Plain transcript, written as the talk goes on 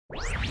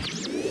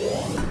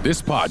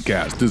This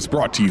podcast is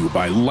brought to you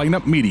by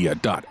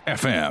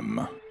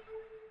lineupmedia.fm.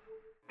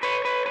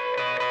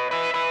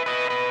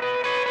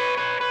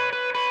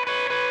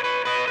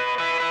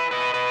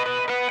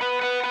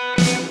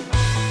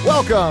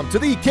 Welcome to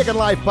the Kickin'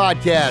 Life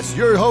Podcast.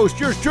 Your host,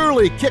 yours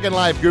truly, Kickin'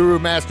 Life Guru,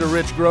 Master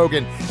Rich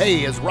Grogan.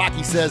 Hey, as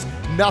Rocky says,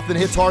 nothing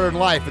hits harder in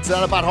life. It's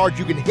not about how hard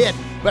you can hit,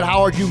 but how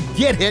hard you can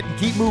get hit and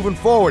keep moving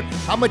forward.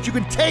 How much you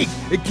can take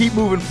and keep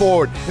moving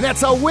forward. And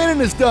that's how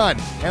winning is done.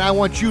 And I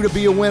want you to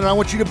be a winner. I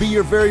want you to be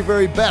your very,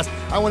 very best.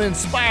 I want to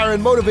inspire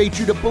and motivate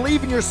you to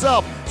believe in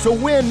yourself. So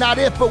when, not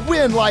if, but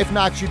when life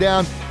knocks you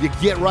down, you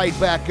get right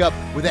back up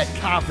with that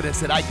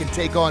confidence that I can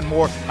take on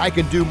more, I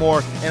can do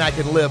more, and I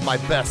can live my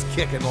best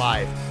kickin'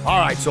 life. All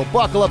right, so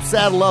buckle up,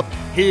 saddle up,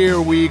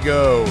 here we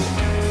go.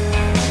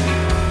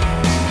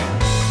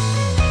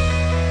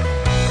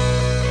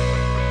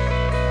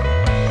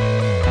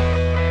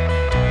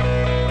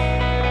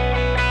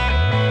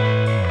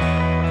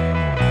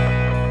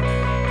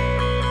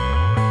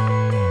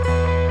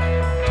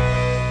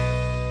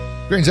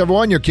 Greetings,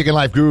 everyone. Your Kickin'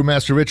 Life Guru,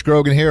 Master Rich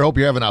Grogan here. Hope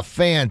you're having a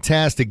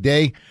fantastic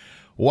day.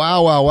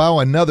 Wow.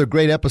 Another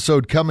great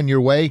episode coming your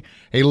way.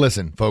 Hey,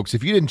 listen, folks,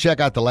 if you didn't check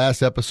out the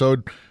last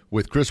episode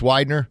with Chris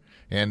Widener,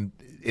 and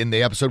in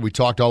the episode we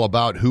talked all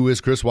about who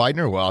is Chris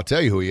Widener, well, I'll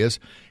tell you who he is.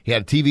 He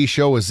had a TV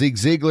show with Zig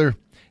Ziglar,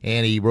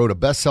 and he wrote a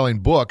best-selling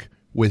book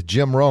with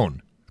Jim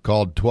Rohn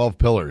called 12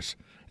 Pillars.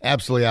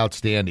 Absolutely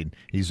outstanding.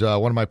 He's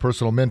one of my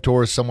personal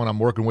mentors, someone I'm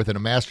working with in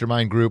a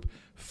mastermind group.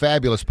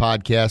 Fabulous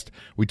podcast.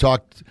 We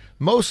talked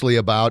mostly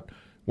about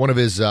one of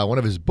his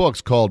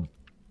books called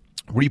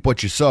Reap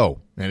What You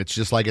Sow, and it's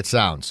just like it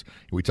sounds.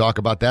 We talk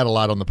about that a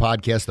lot on the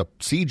podcast. The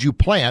seeds you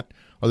plant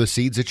are the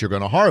seeds that you're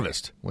going to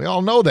harvest. We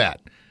all know that.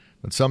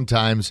 But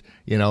sometimes,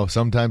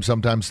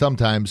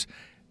 sometimes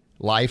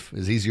life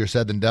is easier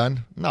said than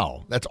done.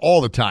 No, that's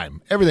all the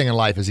time. Everything in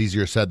life is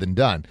easier said than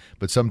done.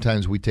 But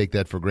sometimes we take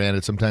that for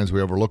granted. Sometimes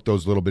we overlook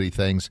those little bitty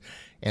things.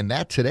 And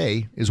that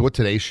today is what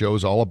today's show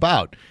is all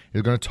about.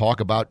 We're going to talk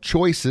about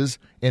choices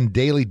and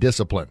daily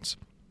disciplines.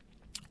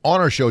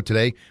 On our show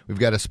today, we've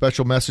got a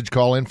special message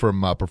call in from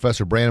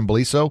Professor Brandon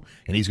Beliso,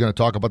 and he's going to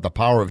talk about the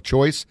power of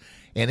choice.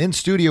 And in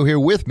studio here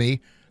with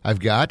me, I've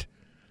got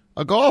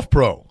a golf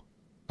pro.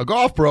 A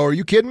golf pro? Are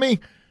you kidding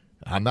me?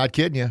 I'm not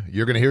kidding you.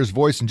 You're going to hear his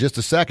voice in just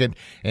a second.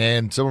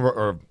 And some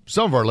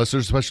of our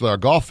listeners, especially our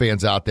golf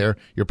fans out there,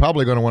 you're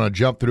probably going to want to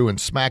jump through and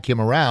smack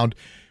him around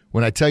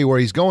when I tell you where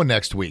he's going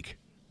next week.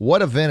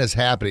 What event is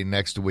happening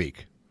next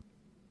week?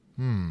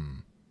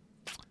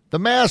 The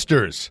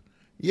Masters.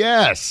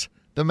 Yes,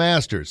 the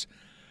Masters.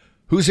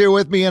 Who's here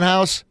with me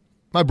in-house?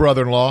 My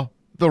brother-in-law,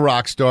 the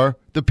rock star,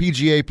 the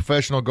PGA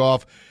professional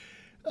golf,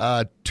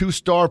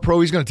 two-star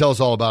pro. He's going to tell us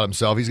all about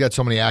himself. He's got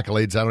so many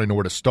accolades, I don't even know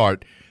where to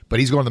start. But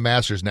he's going to the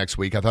Masters next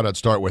week. I thought I'd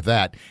start with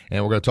that.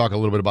 And we're going to talk a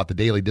little bit about the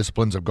daily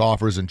disciplines of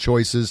golfers and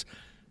choices.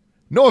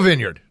 Noah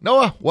Vineyard.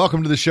 Noah,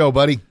 welcome to the show,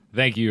 buddy.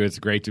 Thank you. It's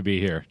great to be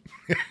here.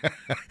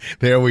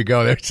 There we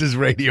go. There's his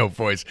radio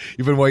voice.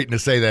 You've been waiting to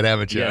say that,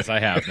 haven't you? Yes, I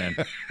have, man.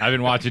 I've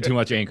been watching too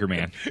much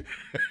Anchorman.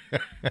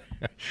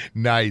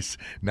 Nice.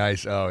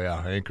 Oh,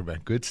 yeah,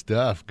 Anchorman. Good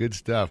stuff.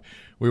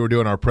 We were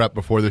doing our prep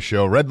before the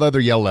show. Red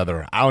leather, yellow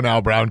leather. Ow, now,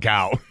 brown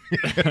cow.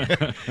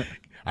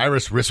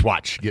 Iris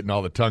wristwatch, getting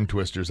all the tongue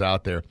twisters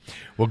out there.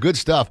 Well, good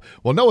stuff.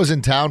 Well, Noah's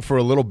in town for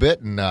a little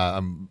bit, and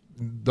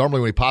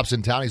normally when he pops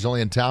in town, he's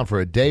only in town for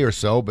a day or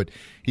so, but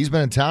he's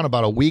been in town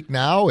about a week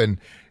now, and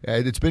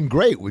it's been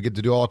great. We get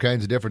to do all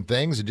kinds of different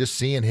things, and just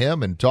seeing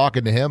him and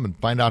talking to him and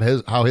find out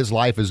how his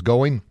life is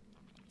going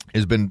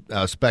has been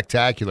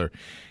spectacular.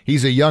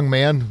 He's a young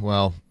man.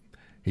 Well,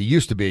 he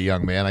used to be a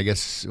young man. I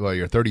guess, well,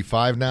 you're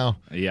 35 now?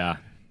 Yeah.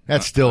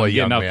 That's still a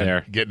young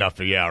man. Getting up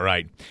there. Yeah,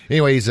 right.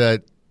 Anyway, he's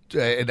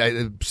and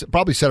I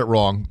probably said it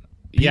wrong.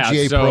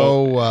 PGA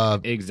Pro.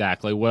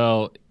 Exactly.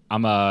 Well,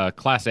 I'm a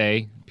Class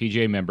A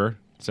PGA member.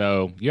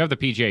 So you have the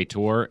PGA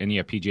Tour and you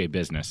have PGA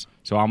Business.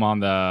 So I'm on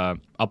the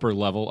upper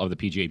level of the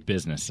PGA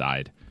Business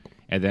side.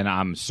 And then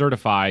I'm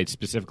certified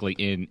specifically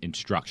in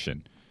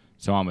instruction.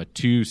 So I'm a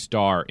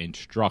 2-star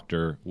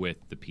instructor with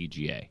the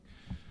PGA.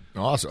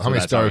 Awesome. So how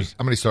many stars?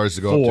 How many stars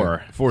to go Four.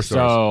 up to? 4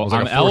 stars. So like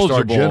I'm a 4-star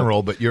eligible.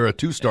 general, but you're a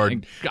 2-star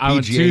I'm PGA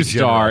a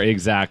 2-star, general.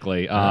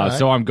 exactly. Right.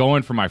 So I'm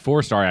going for my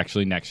 4-star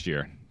actually next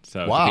year.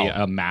 So wow. to be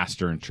a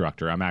master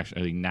instructor. I'm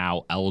actually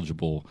now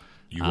eligible.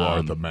 You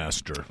are the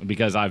master.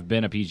 Because I've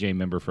been a PGA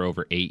member for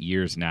over 8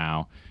 years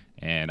now,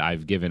 and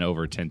I've given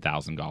over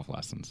 10,000 golf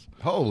lessons.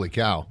 Holy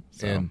cow.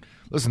 So. And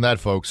listen to that,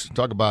 folks.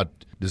 Talk about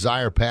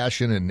desire,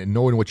 passion, and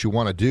knowing what you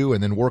want to do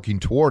and then working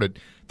toward it.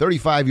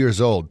 35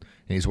 years old,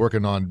 and he's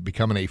working on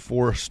becoming a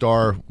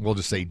 4-star, we'll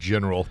just say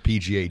general,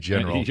 PGA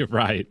general. You're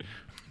right.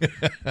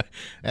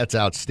 That's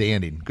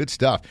outstanding. Good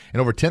stuff. And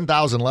over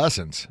 10,000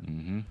 lessons.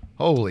 Mm-hmm.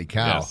 Holy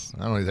cow. Yes.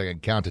 I don't even think I can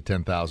count to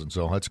 10,000,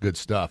 so that's good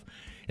stuff.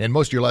 And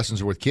most of your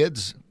lessons are with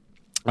kids?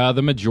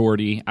 The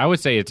majority, I would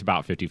say it's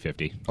about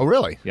 50-50. Oh,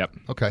 really? Yep.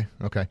 Okay.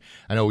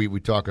 I know we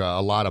talk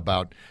a lot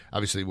about,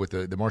 obviously, with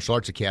the Martial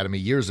Arts Academy.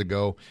 Years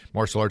ago,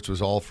 martial arts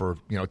was all for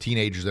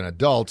teenagers and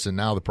adults, and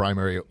now the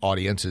primary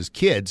audience is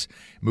kids.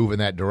 Move in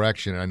that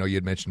direction. And I know you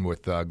had mentioned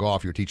with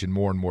golf, you're teaching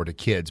more and more to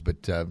kids,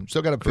 but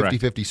still got a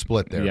 50-50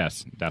 split there.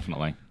 Yes,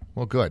 definitely.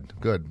 Well, good,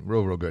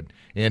 real good.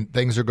 And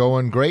things are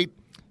going great?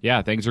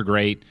 Yeah, things are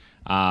great.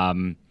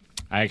 I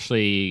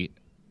actually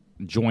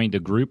joined a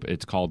group.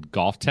 It's called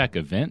Golf Tech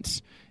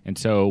Events. And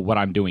so what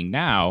I'm doing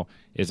now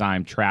is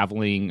I'm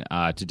traveling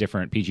to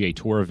different PGA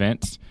Tour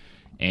events,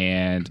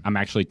 and I'm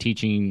actually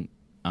teaching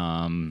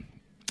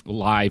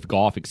live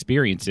golf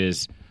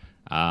experiences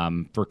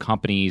for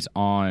companies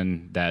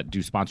that do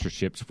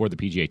sponsorships for the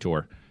PGA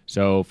Tour.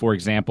 So, for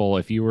example,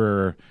 if you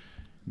were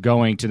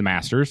going to the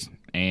Masters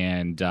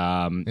and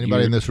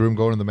anybody in this room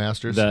going to the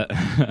Masters? Oh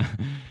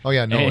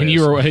yeah, no. And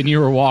you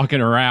were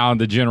walking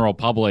around the general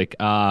public.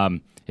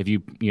 If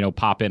you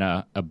pop in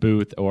a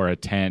booth or a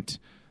tent,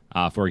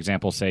 for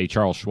example, say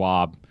Charles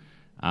Schwab,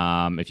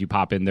 if you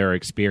pop in their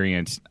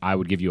experience, I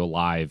would give you a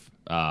live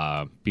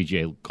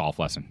PGA golf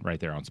lesson right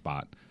there on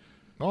spot.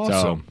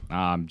 Awesome.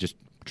 So just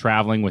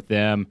traveling with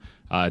them,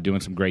 doing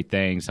some great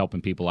things,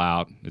 helping people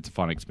out. It's a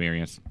fun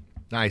experience.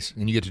 Nice.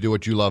 And you get to do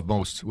what you love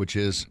most, which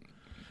is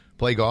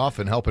play golf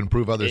and help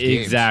improve others'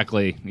 games.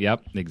 Exactly.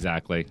 Yep,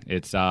 exactly.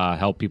 It's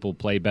help people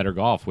play better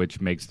golf,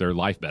 which makes their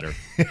life better.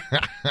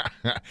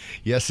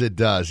 Yes, it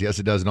does.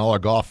 And all our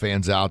golf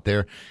fans out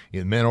there,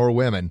 men or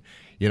women,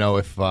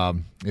 if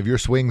your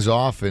swing's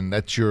off and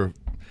that's your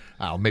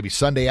maybe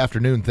Sunday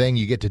afternoon thing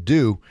you get to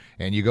do,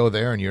 and you go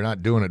there and you're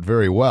not doing it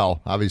very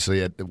well,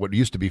 obviously what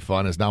used to be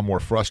fun is now more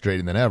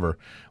frustrating than ever.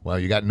 Well,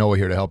 you got Noah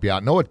here to help you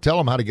out. Noah, tell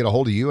them how to get a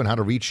hold of you and how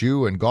to reach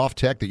you and Golf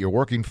Tech that you're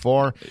working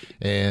for,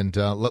 and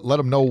let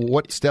them know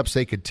what steps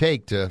they could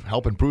take to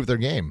help improve their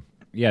game.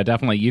 Yeah,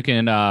 definitely. You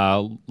can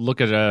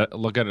look at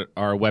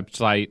our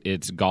website.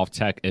 It's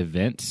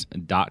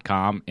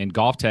golftechevents.com, and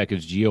Golf Tech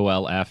is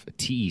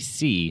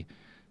GOLFTEC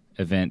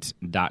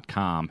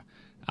events.com.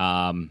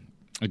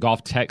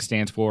 Golf Tech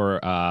stands for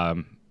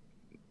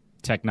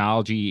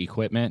technology,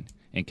 equipment,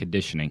 and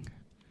conditioning.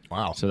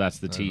 Wow! So that's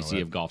the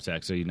TC of Golf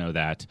Tech. So you know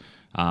that.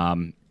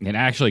 And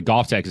actually,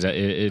 Golf Tech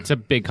it's a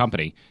big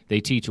company.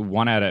 They teach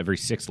 1 out of every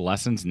 6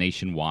 lessons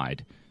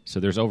nationwide. So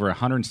there's over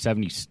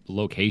 170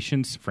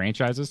 locations,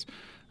 franchises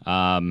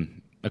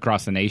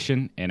across the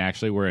nation. And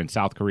actually, we're in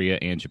South Korea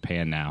and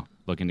Japan now,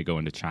 looking to go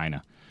into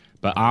China.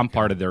 But I'm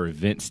part of their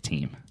events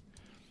team.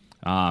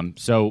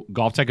 So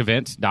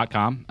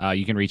golftechevents.com.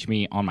 You can reach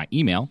me on my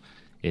email.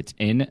 It's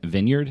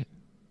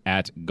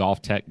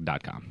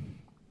nvineyard@golftech.com.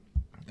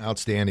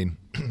 Outstanding.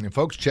 And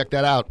folks, check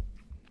that out.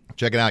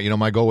 Check it out.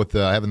 My goal with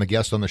having the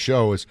guest on the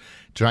show is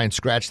try and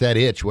scratch that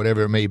itch,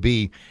 whatever it may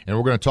be. And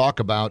we're going to talk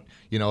about,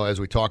 as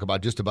we talk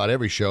about just about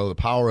every show, the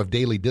power of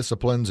daily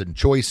disciplines and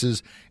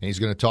choices. And he's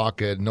going to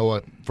talk,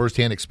 Noah,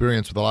 firsthand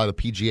experience with a lot of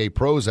the PGA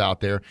pros out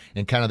there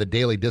and kind of the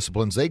daily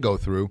disciplines they go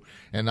through.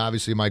 And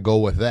obviously my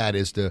goal with that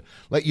is to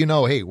let you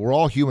know, hey, we're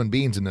all human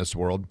beings in this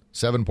world.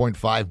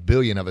 7.5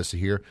 billion of us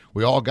here.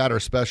 We all got our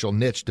special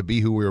niche to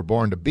be who we were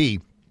born to be.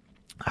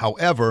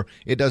 However,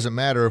 it doesn't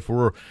matter if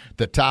we're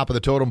the top of the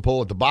totem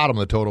pole, at the bottom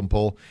of the totem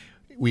pole.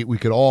 We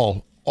could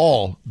all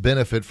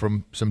benefit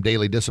from some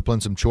daily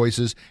discipline, some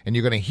choices, and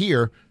you're going to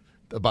hear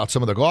about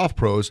some of the golf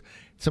pros,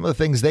 some of the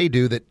things they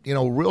do that,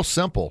 real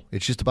simple.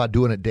 It's just about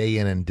doing it day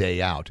in and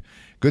day out.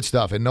 Good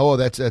stuff. And Noah,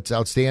 that's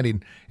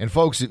outstanding. And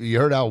folks, you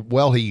heard how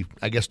well he,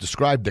 I guess,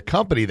 described the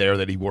company there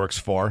that he works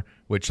for,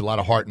 which a lot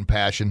of heart and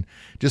passion.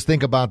 Just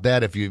think about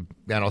that. If you,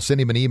 send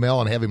him an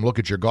email and have him look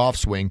at your golf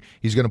swing,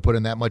 he's going to put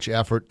in that much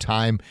effort,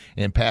 time,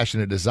 and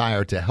passionate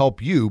desire to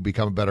help you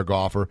become a better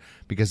golfer,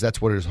 because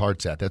that's what his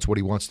heart's at. That's what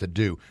he wants to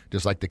do.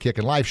 Just like the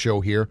Kickin' Life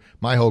show here,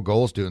 my whole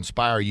goal is to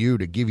inspire you,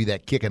 to give you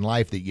that kick in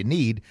life that you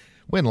need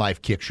when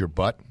life kicks your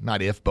butt.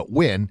 Not if, but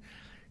when,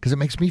 because it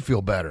makes me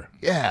feel better.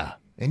 Yeah.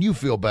 And you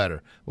feel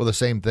better. Well, the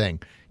same thing.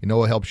 It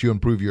helps you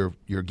improve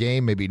your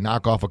game, maybe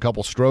knock off a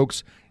couple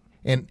strokes.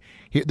 And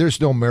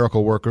there's no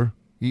miracle worker.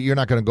 You're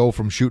not going to go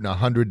from shooting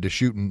 100 to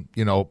shooting,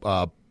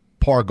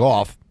 par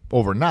golf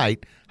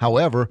overnight.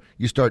 However,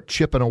 you start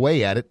chipping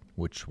away at it,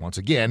 which, once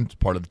again, is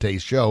part of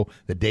today's show,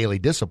 the daily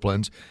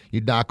disciplines.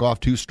 You knock off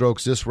 2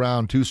 strokes this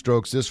round, 2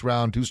 strokes this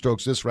round, 2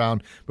 strokes this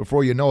round.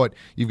 Before you know it,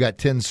 you've got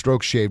 10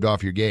 strokes shaved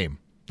off your game.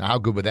 Now, how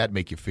good would that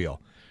make you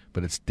feel?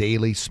 But it's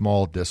daily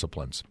small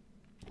disciplines.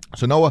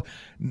 So, Noah,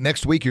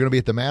 next week you're going to be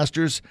at the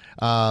Masters.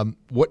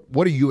 What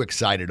are you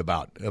excited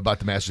about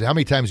the Masters? How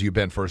many times have you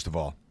been, first of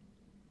all?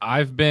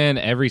 I've been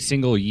every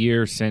single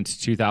year since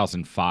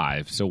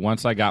 2005. So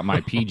once I got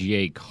my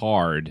PGA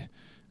card,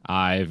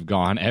 I've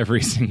gone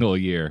every single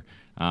year.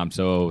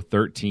 So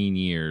 13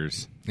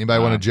 years.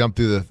 Anybody want to jump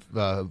through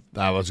the?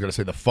 I was going to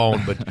say the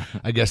phone, but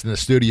I guess in the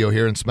studio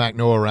here and smack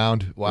Noah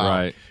around. Wow.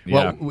 Right.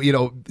 Yeah.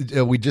 Well,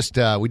 we just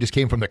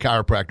came from the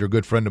chiropractor, a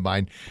good friend of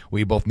mine.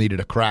 We both needed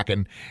a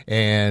cracking,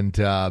 and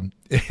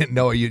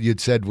Noah, you'd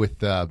said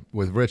with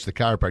Rich, the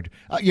chiropractor.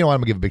 I'm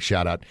going to give a big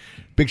shout out.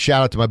 Big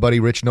shout out to my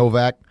buddy Rich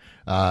Novak.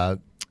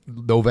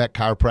 Novak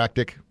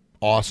Chiropractic.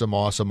 Awesome,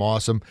 awesome,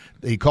 awesome.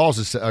 He calls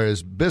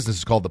his business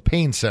is called the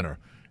Pain Center.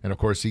 And, of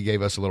course, he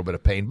gave us a little bit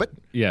of pain. But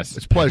yes,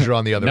 it's pleasure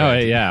on the other no,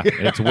 end. yeah,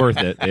 it's worth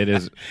it.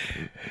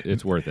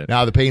 It's worth it.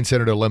 Now, the Pain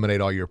Center to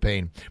eliminate all your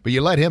pain. But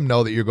you let him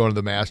know that you're going to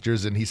the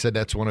Masters, and he said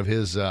that's one of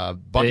his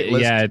bucket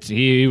lists. Yeah,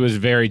 he was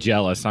very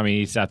jealous. I mean,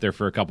 he sat there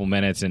for a couple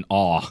minutes in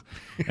awe.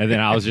 And then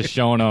I was just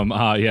showing him,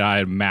 I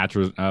had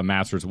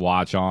Masters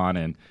watch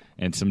on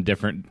and some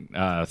different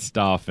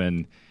stuff.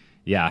 And,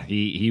 yeah,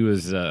 he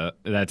was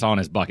that's on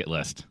his bucket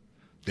list.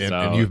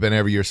 And you've been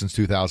every year since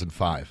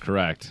 2005.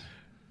 Correct.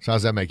 So how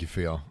does that make you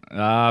feel?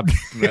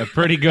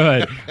 Pretty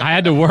good. I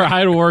had to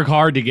work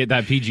hard to get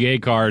that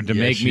PGA card to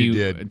Yes, make me you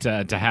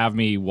did. to have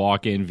me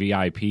walk in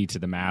VIP to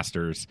the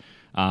Masters.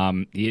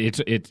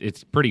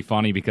 It's pretty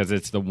funny because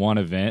it's the one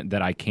event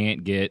that I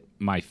can't get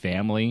my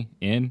family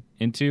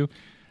into.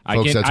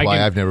 Folks, that's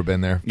why I've never been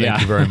there.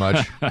 Thank you very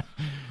much.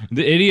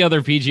 Any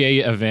other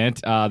PGA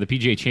event, the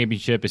PGA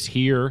Championship is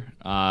here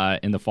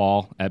in the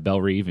fall at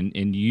Bellerive,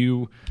 and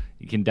you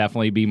can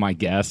definitely be my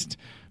guest.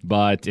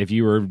 But if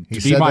you were He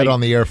said that on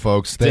the air,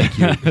 folks. Thank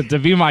you. To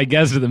be my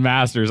guest at the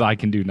Masters, I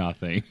can do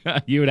nothing.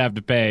 You would have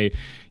to pay,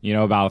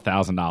 about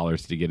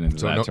 $1,000 to get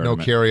into that tournament.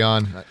 No carry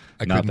on.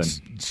 I Nothing.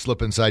 couldn't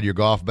slip inside your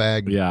golf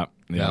bag. Yeah,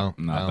 No,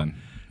 nothing.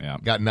 no. Yeah,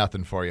 Got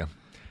nothing for you.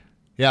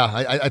 Yeah,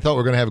 I thought we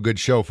were going to have a good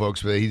show,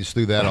 folks, but he just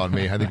threw that on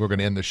me. I think we're going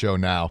to end the show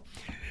now.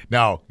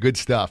 No, good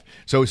stuff.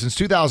 So since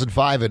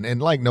 2005,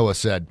 and like Noah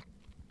said,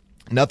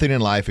 nothing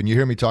in life, and you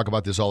hear me talk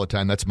about this all the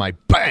time, that's my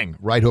bang,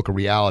 right hook of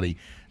reality.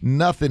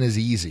 Nothing is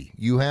easy.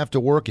 You have to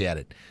work at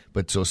it.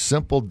 But so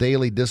simple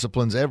daily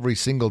disciplines every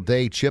single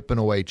day, chipping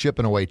away.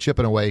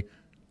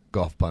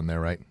 Golf pun there,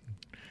 right?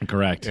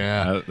 correct.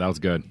 Yeah. That was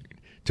good.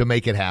 To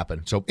make it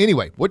happen. So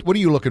anyway, what are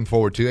you looking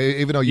forward to?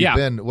 Even though you've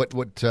been,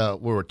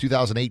 we're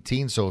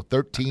 2018, so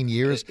 13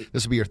 years.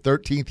 This will be your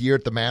 13th year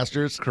at the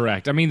Masters.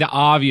 Correct. I mean, the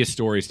obvious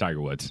story is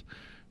Tiger Woods.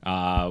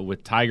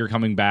 With Tiger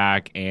coming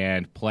back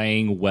and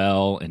playing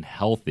well and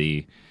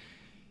healthy,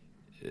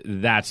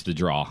 that's the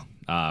draw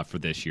for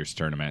this year's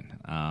tournament.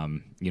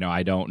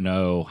 I don't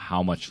know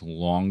how much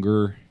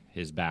longer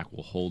his back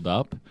will hold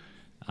up.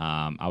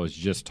 I was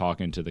just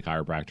talking to the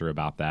chiropractor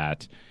about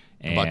that.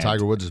 And About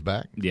Tiger Woods'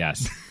 back?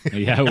 Yes.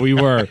 Yeah, we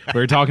were. We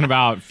were talking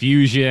about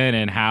fusion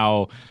and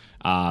how,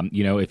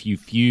 if you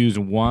fuse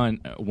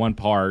one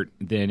part,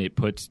 then it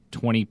puts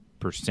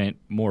 20%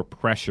 more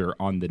pressure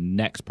on the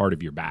next part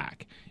of your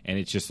back. And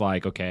it's just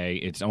like, okay,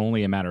 it's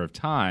only a matter of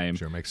time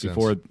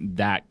before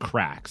that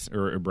cracks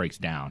or breaks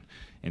down.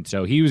 And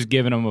so he was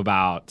giving him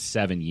about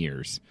 7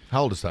 years.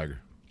 How old is Tiger?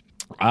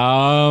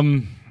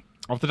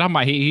 Off the top of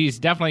my head, he's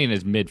definitely in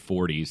his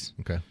mid-40s.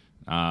 Okay.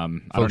 I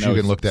Folks, don't know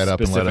you can look that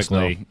up and let us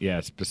know. Yeah,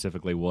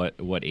 specifically what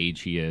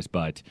age he is.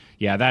 But,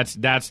 yeah, that's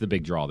the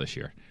big draw this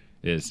year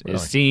is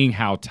seeing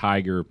how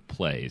Tiger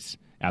plays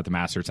at the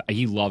Masters.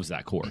 He loves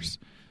that course.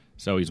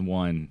 So he's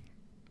won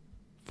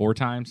 4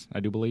 times, I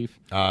do believe,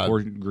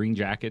 4 green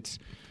jackets.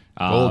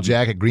 Gold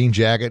jacket, green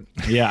jacket.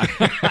 Yeah.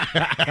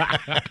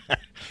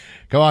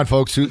 Come on,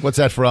 folks. What's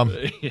that from?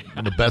 One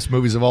of the best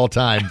movies of all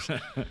time.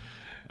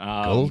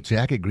 Gold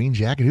jacket, green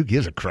jacket. Who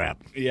gives a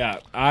crap? Yeah.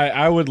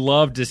 I would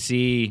love to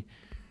see,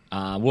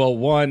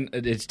 one,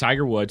 it's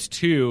Tiger Woods.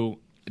 2,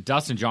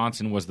 Dustin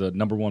Johnson was the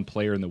number 1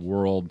 player in the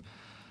world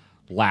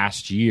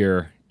last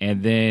year,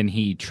 and then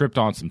he tripped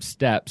on some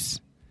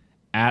steps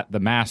at the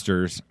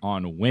Masters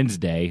on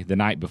Wednesday, the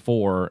night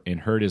before, and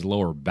hurt his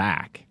lower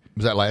back.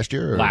 Was that last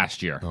year?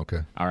 Last year. Okay.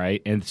 All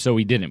right. And so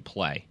he didn't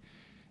play.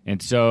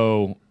 And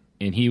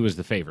he was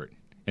the favorite.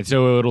 And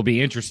so it'll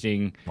be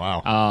interesting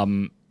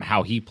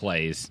how he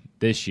plays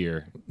this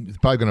year. He's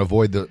probably going to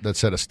avoid that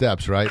set of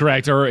steps, right?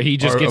 Correct. Or he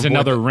just gets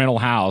another rental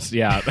house.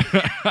 Yeah.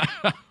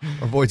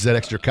 Avoids that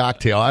extra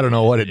cocktail. I don't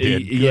know what it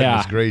did.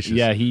 Goodness gracious.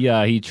 Yeah,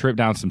 he tripped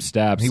down some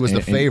steps. He was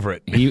the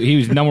favorite. He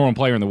was the number 1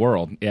 player in the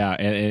world. Yeah,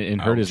 and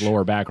hurt his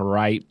lower back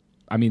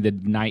the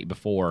night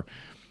before.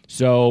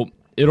 So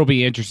it'll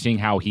be interesting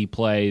how he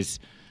plays.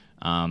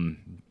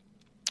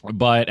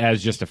 But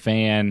as just a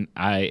fan,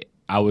 I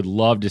would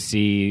love to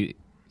see,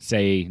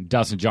 say,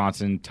 Dustin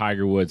Johnson,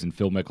 Tiger Woods, and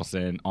Phil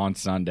Mickelson on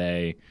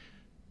Sunday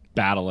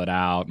battle it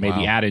out.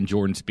 Maybe add in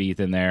Jordan Spieth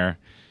in there.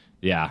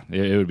 Yeah,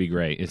 it would be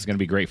great. It's going to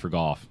be great for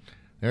golf.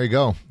 There you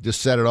go.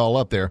 Just set it all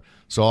up there.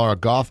 So our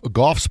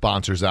golf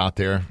sponsors out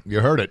there,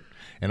 you heard it.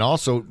 And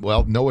also,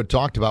 Noah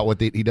talked about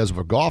what he does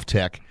for Golf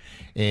Tech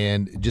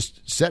and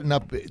just setting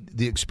up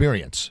the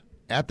experience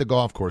at the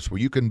golf course where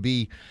you can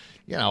be,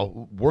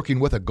 working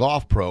with a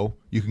golf pro.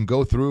 You can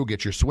go through,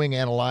 get your swing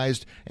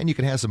analyzed, and you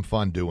can have some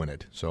fun doing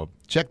it. So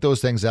check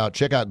those things out.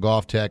 Check out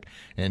Golf Tech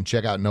and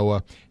check out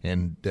Noah.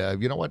 And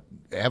you know what?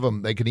 Have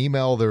them. They can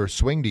email their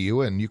swing to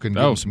you, and you can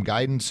give them some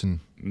guidance.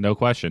 And no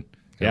question.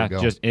 Yeah,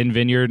 just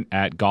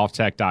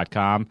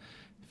invineyard@golftech.com.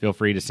 Feel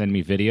free to send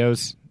me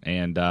videos,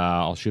 and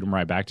I'll shoot them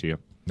right back to you.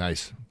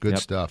 Nice. Good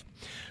stuff.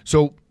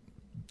 So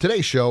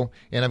today's show,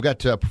 and I've got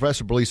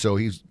Professor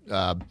Beliso. He's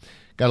got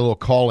a little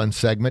call-in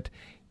segment.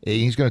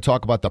 He's going to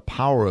talk about the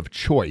power of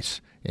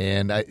choice.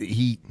 And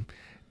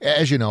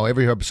As you know,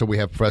 every episode we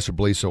have Professor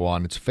Beliso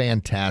on. It's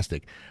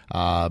fantastic.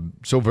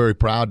 So very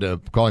proud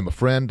to call him a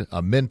friend,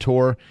 a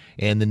mentor,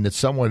 and then it's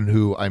someone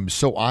who I'm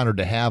so honored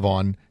to have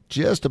on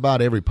just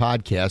about every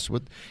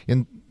podcast.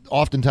 And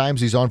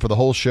oftentimes he's on for the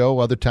whole show.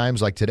 Other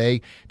times, like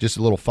today, just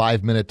a little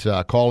 5-minute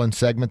call-in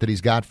segment that he's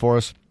got for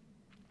us.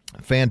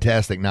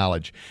 Fantastic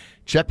knowledge.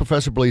 Check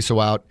Professor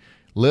Beliso out.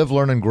 Live,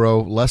 Learn, and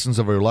Grow, Lessons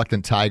of a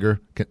Reluctant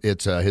Tiger.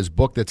 It's his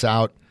book that's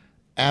out.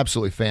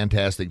 Absolutely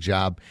fantastic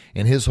job.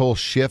 And his whole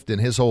shift and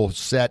his whole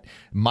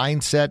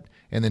mindset,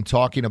 and then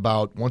talking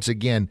about, once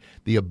again,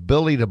 the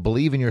ability to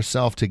believe in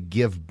yourself to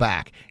give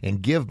back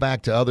and give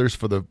back to others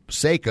for the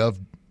sake of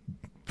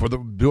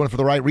doing it for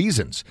the right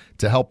reasons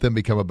to help them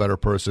become a better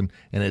person,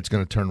 and it's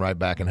going to turn right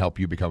back and help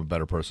you become a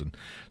better person.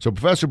 So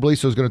Professor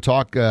Beliso is going to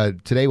talk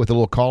today with a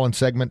little call-in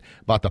segment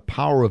about the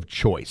power of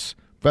choice.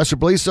 Professor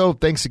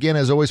Beliso, thanks again,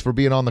 as always, for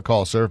being on the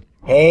call, sir.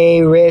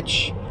 Hey,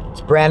 Rich. It's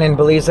Brandon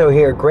Beliso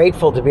here.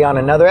 Grateful to be on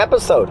another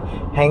episode,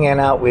 hanging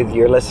out with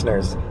your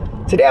listeners.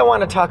 Today I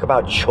want to talk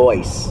about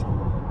choice.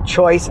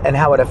 Choice and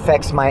how it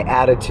affects my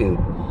attitude.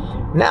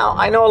 Now,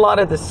 I know a lot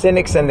of the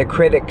cynics and the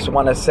critics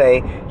want to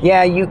say,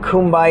 yeah, you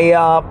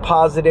kumbaya,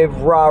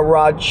 positive,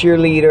 rah-rah,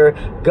 cheerleader,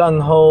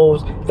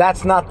 gung-hos.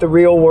 That's not the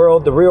real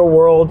world. The real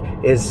world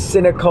is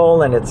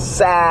cynical, and it's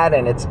sad,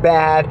 and it's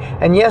bad.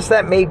 And yes,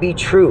 that may be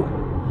true.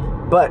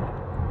 But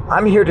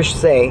I'm here to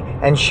say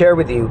and share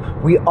with you,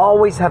 we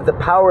always have the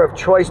power of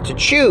choice to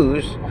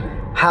choose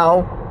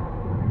how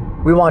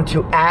we want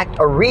to act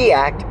or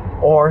react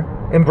or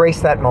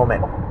embrace that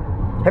moment.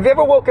 Have you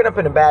ever woken up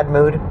in a bad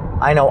mood?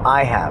 I know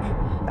I have.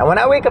 And when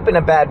I wake up in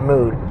a bad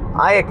mood,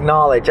 I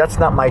acknowledge that's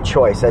not my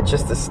choice. That's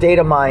just the state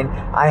of mind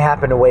I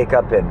happen to wake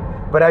up in.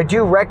 But I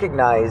do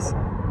recognize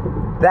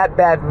that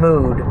bad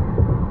mood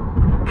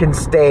can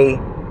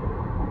stay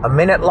a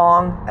minute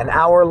long, an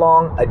hour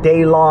long, a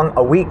day long,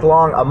 a week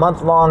long, a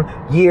month long,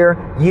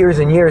 years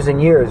and years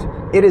and years.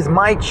 It is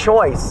my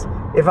choice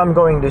if I'm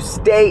going to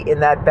stay in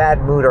that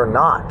bad mood or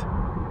not.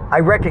 I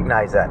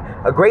recognize that.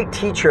 A great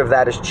teacher of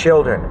that is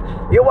children.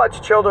 You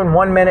watch children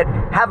 1 minute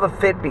have a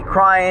fit, be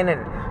crying,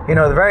 and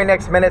the very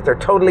next minute they're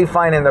totally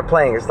fine and they're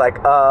playing. It's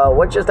like,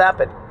 what just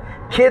happened?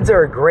 Kids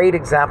are a great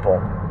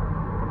example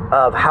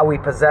of how we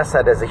possess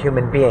that as a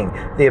human being.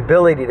 The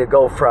ability to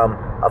go from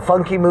a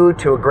funky mood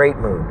to a great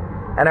mood.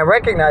 And I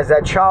recognize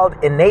that child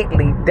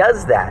innately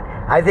does that.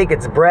 I think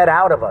it's bred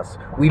out of us.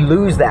 We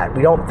lose that.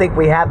 We don't think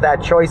we have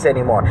that choice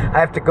anymore. I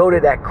have to go to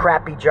that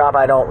crappy job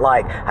I don't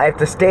like. I have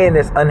to stay in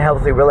this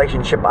unhealthy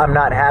relationship I'm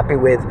not happy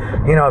with,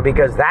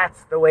 because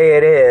that's the way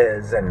it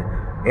is. And,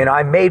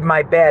 I made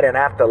my bed and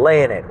I have to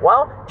lay in it.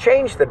 Well,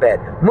 change the bed.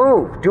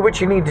 Move. Do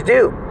what you need to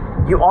do.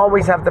 You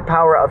always have the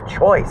power of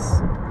choice.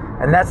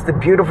 And that's the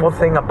beautiful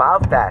thing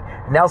about that.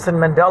 Nelson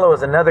Mandela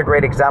is another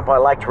great example I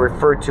like to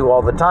refer to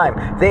all the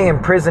time. They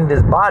imprisoned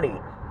his body,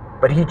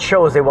 but he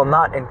chose they will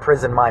not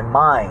imprison my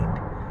mind.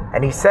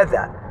 And he said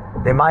that.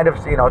 They might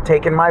have,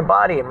 taken my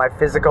body and my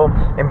physical,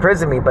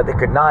 imprisoned me, but they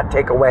could not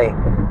take away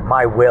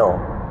my will.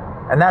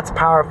 And that's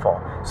powerful.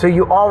 So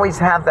you always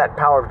have that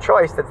power of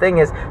choice. The thing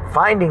is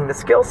finding the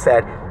skill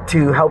set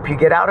to help you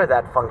get out of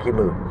that funky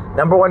mood.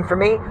 Number one for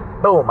me,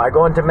 boom, I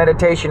go into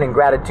meditation and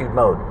gratitude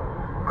mode.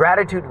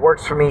 Gratitude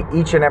works for me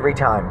each and every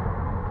time,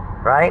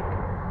 right?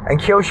 And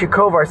Kyoshi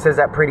Kovar says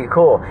that pretty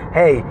cool.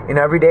 Hey,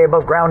 every day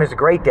above ground is a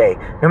great day.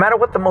 No matter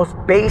what the most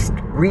base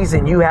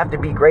reason you have to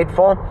be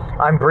grateful,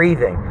 I'm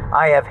breathing,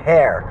 I have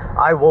hair,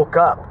 I woke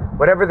up,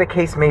 whatever the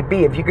case may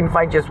be. If you can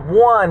find just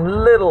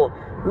one little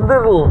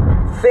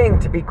thing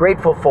to be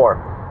grateful for,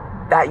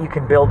 that you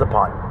can build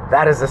upon.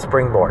 That is a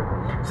springboard.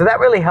 So that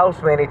really helps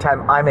me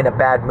anytime I'm in a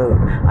bad mood.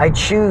 I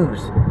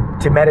choose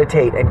to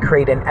meditate and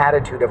create an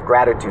attitude of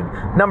gratitude.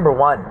 Number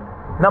one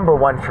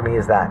for me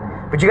is that.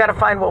 But you got to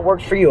find what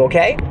works for you,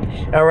 okay?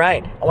 All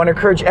right. I want to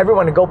encourage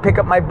everyone to go pick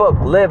up my book,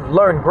 Live,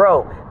 Learn,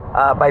 Grow,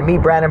 by me,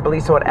 Brandon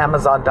Beliso, at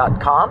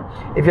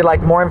Amazon.com. If you'd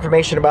like more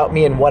information about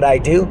me and what I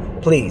do,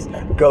 please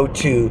go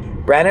to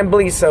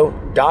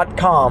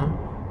BrandonBeliso.com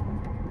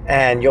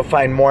and you'll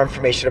find more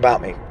information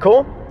about me.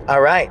 Cool?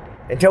 All right.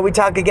 Until we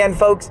talk again,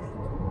 folks,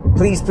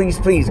 please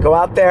go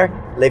out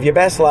there, live your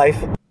best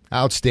life.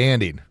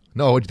 Outstanding.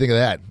 No, what'd you think of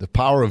that? The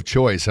power of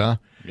choice, huh?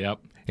 Yep.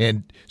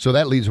 And so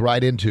that leads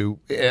right into,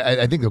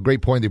 I think the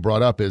great point they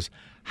brought up is,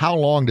 how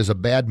long does a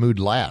bad mood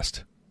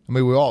last? I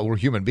mean, we're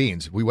human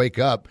beings. We wake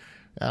up,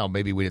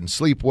 maybe we didn't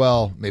sleep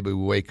well. Maybe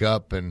we wake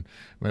up and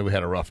maybe we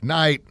had a rough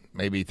night.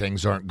 Maybe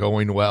things aren't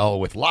going well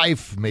with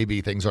life. Maybe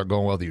things aren't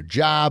going well with your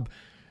job.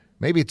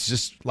 Maybe it's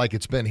just like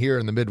it's been here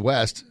in the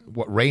Midwest,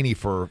 rainy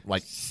for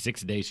like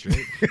 6 days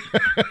straight.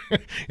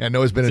 I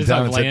know it's been in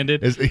town. I've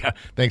landed.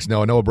 Thanks,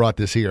 Noah. Noah brought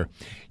this here.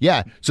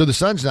 Yeah, so the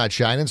sun's not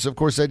shining, so of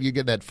course you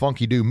get that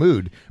funky-do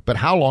mood. But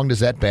how long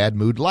does that bad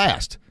mood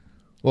last?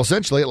 Well,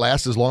 essentially it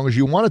lasts as long as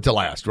you want it to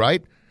last,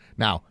 right?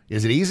 Now,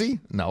 is it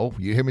easy? No.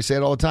 You hear me say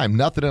it all the time.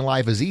 Nothing in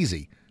life is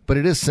easy. but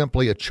it is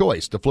simply a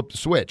choice to flip the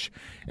switch.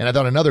 And I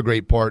thought another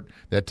great part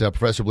that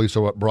Professor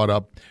Beliso brought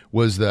up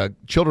was the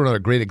children are a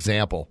great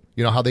example.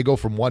 You know, how they go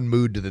from one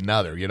mood to the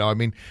another. You know, I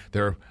mean,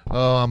 they're,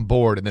 I'm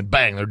bored, and then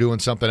bang, they're doing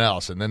something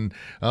else. And then,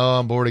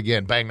 I'm bored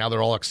again. Bang, now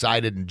they're all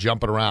excited and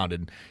jumping around.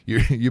 And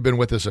you've been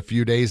with us a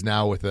few days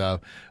now with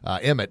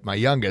Emmett, my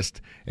youngest.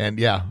 And,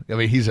 yeah, I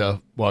mean, he's I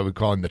would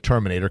call him the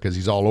Terminator because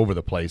he's all over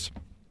the place.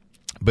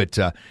 But,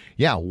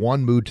 yeah,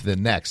 one mood to the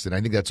next. And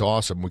I think that's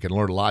awesome. We can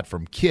learn a lot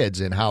from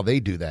kids and how they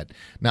do that.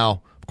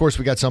 Now, of course,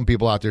 we got some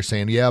people out there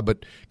saying, yeah,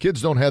 but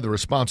kids don't have the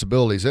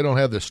responsibilities. They don't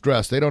have the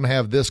stress. They don't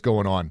have this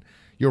going on.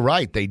 You're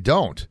right, they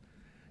don't.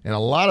 And a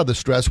lot of the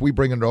stress we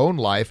bring into our own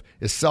life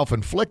is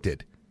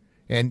self-inflicted.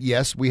 And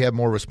yes, we have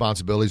more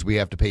responsibilities. We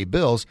have to pay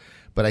bills.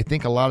 But I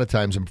think a lot of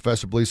times, and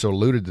Professor Beliso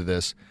alluded to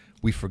this,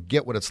 we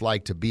forget what it's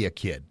like to be a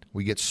kid.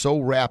 We get so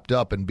wrapped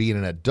up in being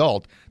an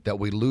adult that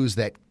we lose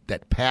that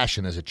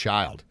passion as a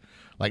child.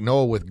 Like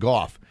Noah with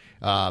golf.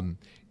 I'm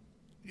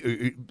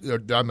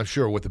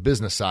sure with the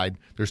business side,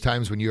 there's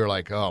times when you're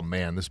like, oh,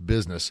 man, this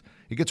business,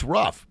 it gets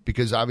rough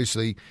because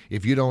obviously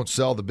if you don't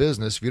sell the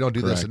business, if you don't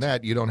do this and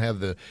that, you don't have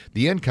the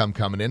income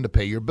coming in to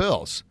pay your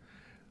bills.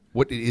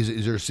 What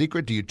is there a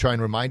secret? Do you try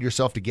and remind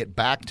yourself to get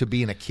back to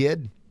being a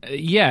kid?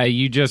 Yeah,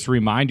 you just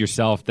remind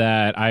yourself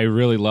that I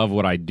really love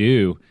what I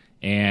do,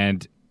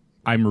 and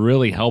I'm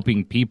really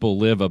helping people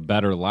live a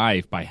better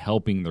life by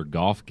helping their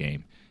golf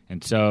game.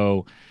 And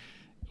so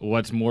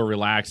what's more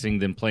relaxing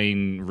than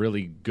playing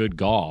really good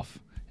golf?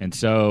 And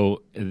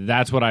so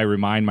that's what I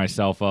remind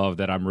myself of,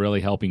 that I'm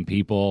really helping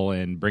people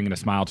and bringing a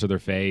smile to their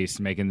face,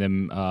 making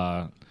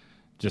them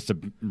just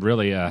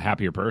really a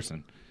happier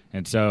person.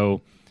 And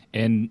so,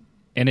 and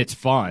it's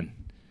fun.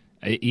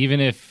 Even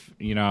if,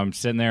 I'm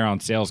sitting there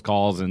on sales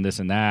calls and this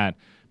and that,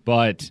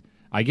 but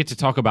I get to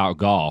talk about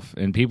golf,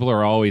 and people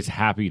are always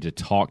happy to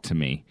talk to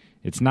me.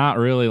 It's not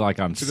really like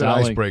I'm it's selling.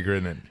 It's an icebreaker,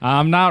 isn't it?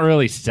 I'm not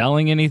really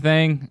selling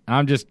anything.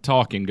 I'm just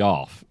talking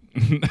golf.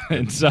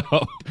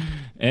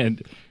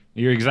 and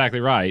you're exactly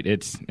right.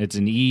 It's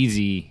an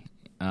easy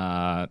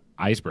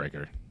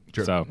icebreaker.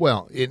 Sure. So,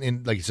 well,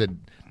 in like you said,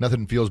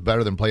 nothing feels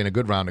better than playing a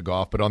good round of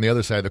golf. But on the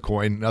other side of the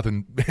coin,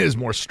 nothing is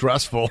more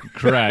stressful,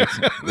 correct,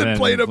 than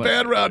playing a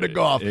bad round of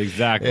golf.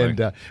 Exactly.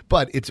 And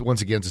but it's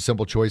once again, it's a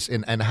simple choice.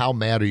 And how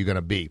mad are you going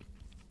to be,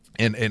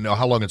 and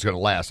how long it's going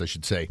to last, I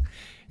should say.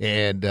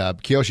 And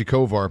Kiyoshi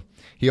Kovar,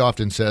 he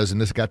often says,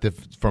 and this got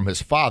from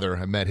his father.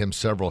 I met him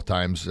several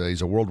times.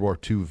 He's a World War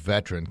II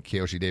veteran,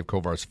 Kiyoshi Dave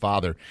Kovar's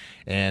father,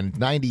 and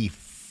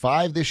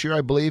 95 this year,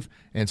 I believe,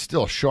 and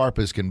still sharp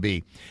as can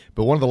be.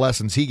 But one of the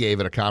lessons he gave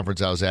at a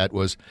conference I was at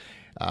was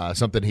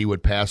something he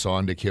would pass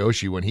on to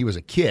Kiyoshi when he was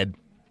a kid,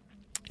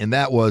 and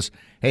that was,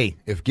 hey,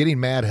 if getting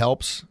mad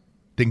helps,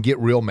 then get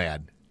real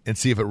mad and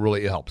see if it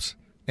really helps.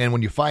 And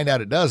when you find out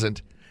it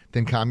doesn't,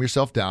 then calm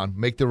yourself down,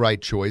 make the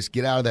right choice,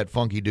 get out of that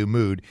funky-do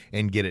mood,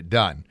 and get it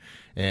done.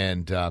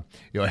 And,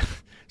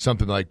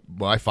 something like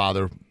my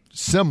father,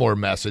 similar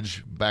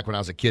message, back when I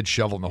was a kid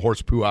shoveling the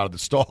horse poo out of the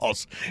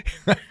stalls.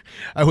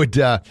 I would,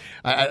 there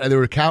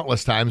were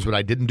countless times when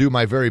I didn't do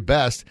my very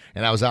best,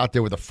 and I was out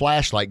there with a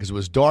flashlight because it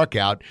was dark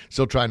out,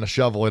 still trying to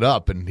shovel it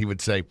up. And he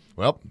would say,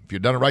 well, if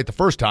you'd done it right the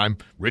first time,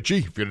 Richie,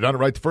 if you'd done it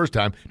right the first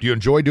time, do you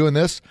enjoy doing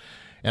this?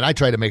 And I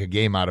tried to make a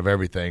game out of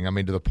everything. I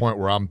mean, to the point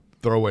where I'm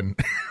throwing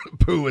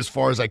poo as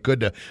far as I could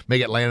to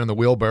make it land in the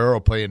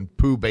wheelbarrow, playing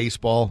poo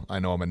baseball. I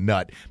know I'm a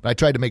nut, but I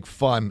tried to make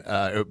fun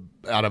out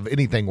of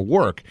anything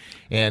work.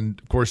 And,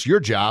 of course, your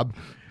job,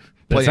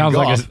 that sounds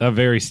golf, like a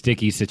very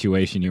sticky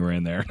situation you were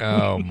in there.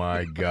 Oh,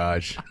 my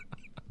gosh.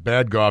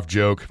 Bad golf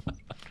joke.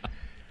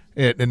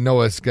 And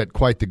Noah's got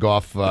quite the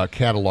golf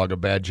catalog of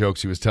bad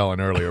jokes he was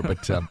telling earlier,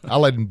 but I'll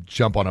let him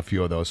jump on a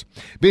few of those.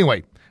 But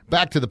anyway,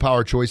 back to the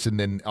power choice, and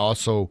then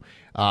also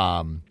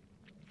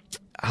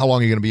how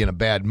long are you going to be in a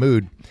bad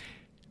mood?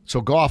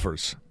 So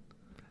golfers,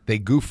 they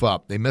goof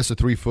up. They miss a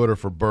 3-footer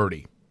for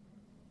birdie.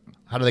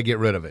 How do they get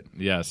rid of it?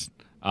 Yes.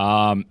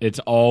 It's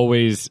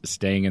always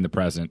staying in the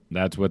present.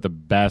 That's what the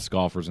best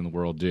golfers in the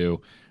world do.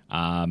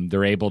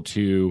 They're able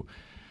to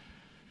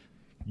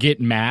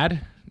get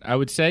mad, I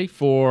would say,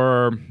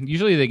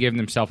 usually they give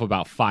themselves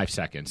about 5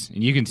 seconds.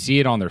 And you can see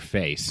it on their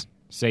face.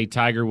 Say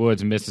Tiger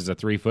Woods misses a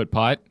 3-foot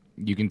putt.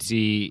 You can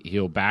see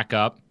he'll back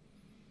up.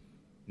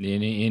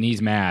 And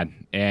he's mad,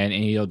 and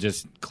he'll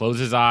just close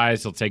his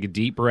eyes. He'll take a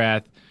deep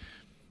breath,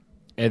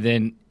 and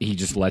then he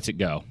just lets it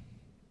go.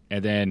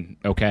 And then,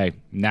 okay,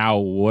 now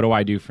what do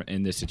I do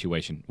in this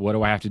situation? What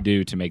do I have to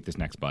do to make this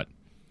next putt?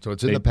 So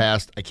it's in the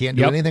past. I can't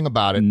do anything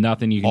about it.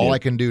 Nothing you can do. All I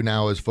can do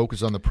now is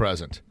focus on the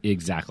present.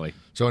 Exactly.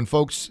 So, and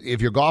folks,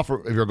 if you're a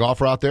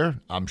golfer out there,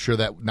 I'm sure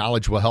that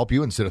knowledge will help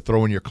you instead of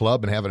throwing your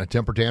club and having a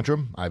temper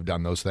tantrum. I've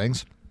done those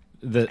things,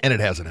 and it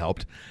hasn't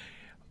helped.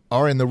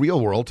 Or in the real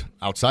world,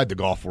 outside the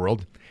golf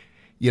world,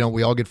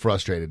 we all get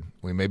frustrated.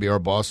 Maybe our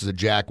boss is a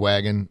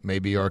jackwagon.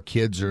 Maybe our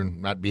kids are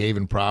not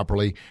behaving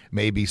properly.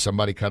 Maybe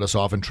somebody cut us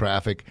off in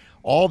traffic.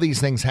 All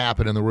these things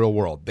happen in the real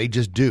world. They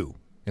just do.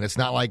 And it's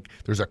not like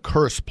there's a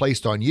curse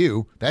placed on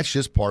you. That's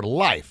just part of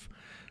life.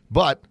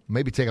 But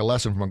maybe take a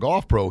lesson from a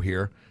golf pro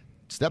here.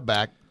 Step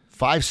back,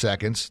 5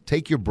 seconds,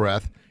 take your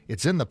breath.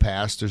 It's in the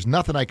past. There's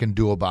nothing I can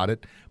do about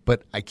it,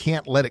 but I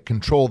can't let it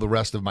control the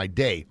rest of my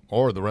day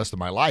or the rest of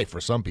my life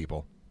for some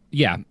people.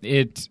 Yeah,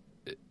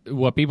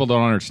 what people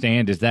don't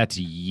understand is that's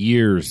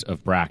years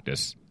of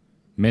practice,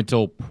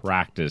 mental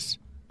practice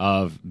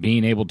of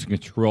being able to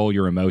control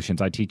your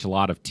emotions. I teach a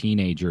lot of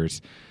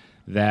teenagers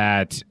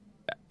that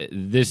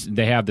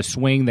they have the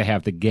swing, they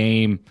have the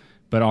game,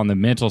 but on the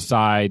mental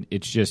side,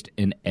 it's just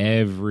an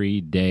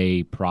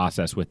everyday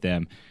process with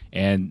them.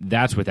 And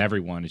that's with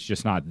everyone. It's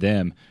just not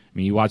them. I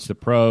mean, you watch the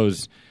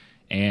pros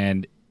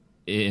and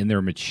in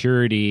their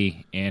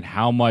maturity and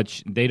how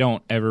much they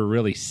don't ever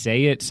really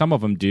say it. Some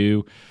of them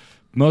do.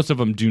 Most of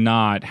them do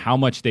not. How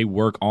much they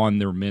work on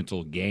their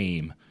mental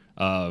game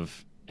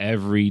of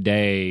every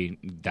day,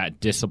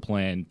 that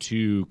discipline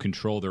to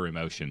control their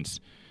emotions.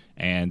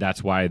 And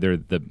that's why they're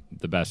the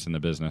best in the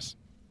business.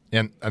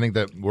 And I think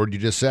that word you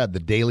just said, the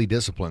daily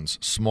disciplines,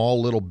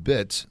 small little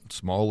bits,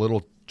 small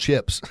little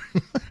chips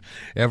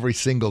every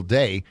single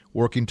day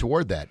working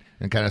toward that.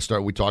 And kind of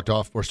started the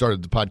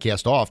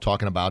podcast off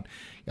talking about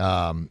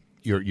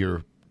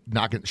you're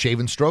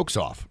shaving strokes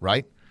off,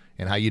 right?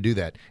 And how you do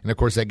that. And of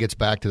course that gets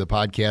back to the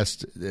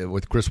podcast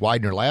with Chris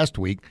Widener last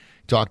week.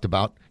 Talked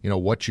about,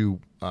 what you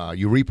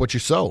reap what you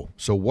sow.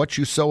 So what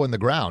you sow in the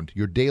ground,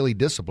 your daily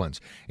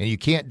disciplines. And you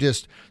can't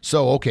just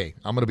sow, okay,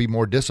 I'm going to be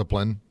more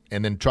disciplined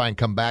and then try and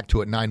come back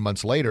to it 9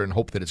 months later and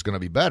hope that it's going to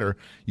be better.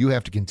 You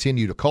have to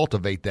continue to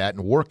cultivate that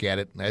and work at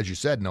it, as you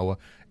said, Noah,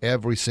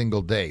 every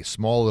single day,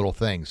 small little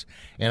things.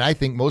 And I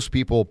think most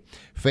people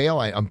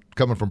fail. I'm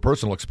coming from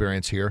personal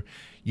experience here.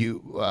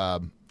 You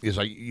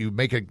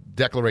make a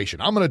declaration.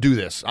 I'm going to do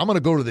this. I'm going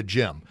to go to the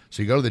gym.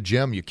 So you go to the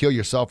gym, you kill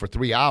yourself for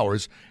 3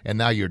 hours, and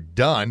now you're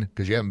done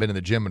because you haven't been in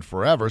the gym in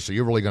forever, so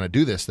you're really going to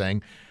do this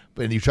thing.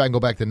 But you try and go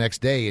back the next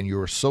day, and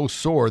you're so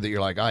sore that you're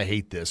like, I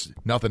hate this.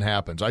 Nothing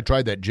happens. I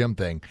tried that gym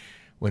thing.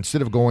 Well,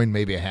 instead of going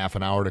maybe a half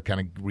an hour to kind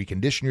of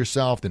recondition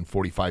yourself, then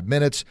 45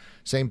 minutes,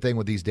 same thing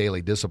with these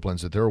daily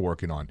disciplines that they're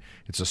working on.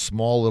 It's a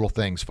small little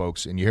things,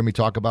 folks. And you hear me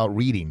talk about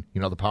reading,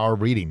 the power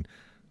of reading.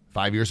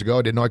 5 years ago,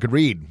 I didn't know I could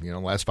read. The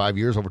last 5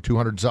 years, over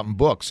 200-something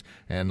books,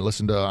 and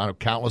listened to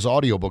countless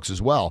audiobooks as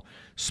well.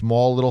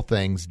 Small little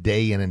things,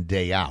 day in and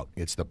day out.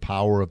 It's the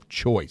power of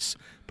choice,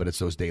 but it's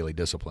those daily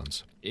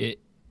disciplines.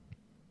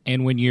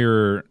 And when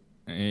you're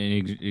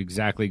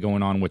exactly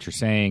going on what you're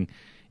saying,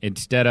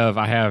 instead of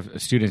I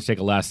have students take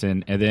a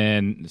lesson and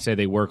then say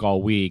they work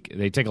all week,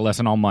 they take a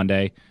lesson on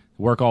Monday,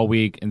 work all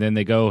week, and then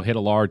they go hit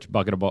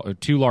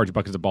two large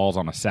buckets of balls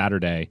on a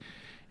Saturday.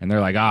 And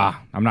they're like,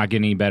 I'm not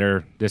getting any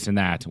better, this and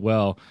that.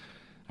 Well,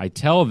 I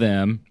tell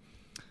them,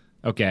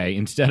 okay,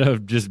 instead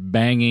of just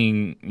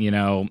banging,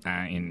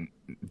 in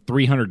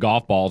 300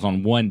 golf balls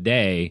on one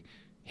day,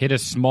 hit a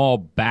small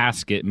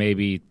basket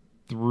maybe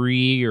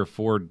 3 or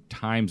 4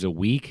 times a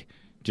week.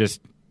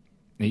 Just,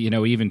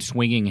 even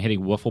swinging and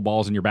hitting wiffle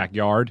balls in your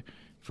backyard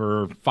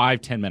for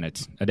 5-10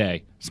 minutes a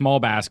day.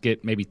 Small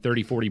basket, maybe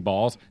 30-40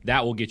 balls.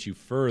 That will get you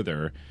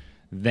further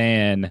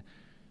than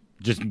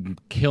just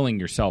killing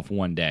yourself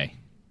one day.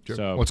 Sure.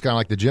 So, well, it's kind of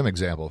like the gym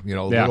example, a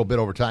little bit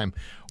over time.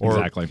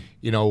 Or, exactly.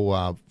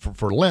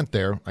 For Lent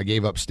there, I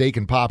gave up steak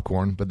and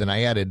popcorn, but then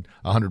I added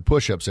 100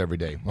 push-ups every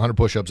day, 100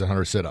 push-ups and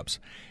 100 sit-ups.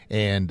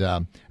 And,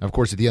 of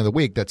course, at the end of the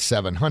week, that's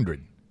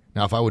 700.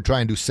 Now, if I would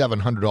try and do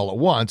 700 all at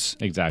once,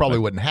 probably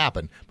wouldn't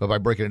happen, but by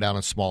breaking it down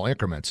in small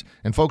increments.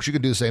 And, folks, you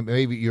can do the same.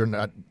 Maybe you're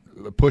not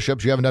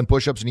push-ups. You haven't done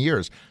push-ups in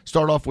years.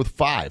 Start off with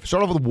 5.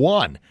 Start off with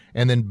 1,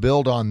 and then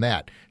build on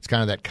that. It's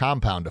kind of that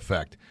compound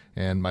effect.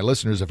 And my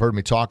listeners have heard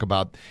me talk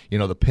about,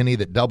 the penny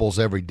that doubles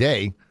every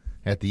day.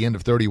 At the end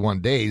of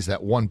 31 days,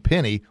 that one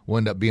penny will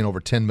end up being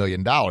over $10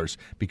 million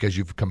because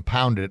you've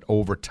compounded it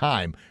over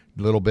time,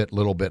 little bit,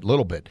 little bit,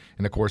 little bit.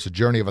 And, of course, a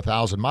journey of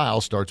 1,000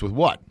 miles starts with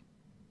what?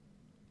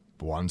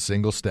 One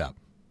single step.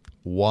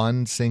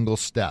 One single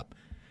step.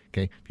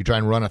 Okay? If you try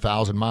and run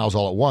 1,000 miles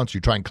all at once,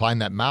 you try and climb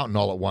that mountain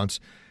all at once,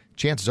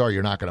 chances are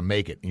you're not going to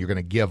make it, and you're going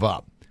to give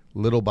up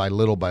little by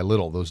little by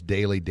little, those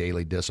daily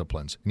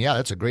disciplines. And, yeah,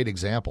 that's a great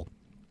example.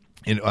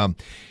 And,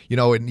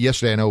 and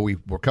yesterday I know we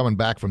were coming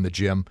back from the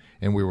gym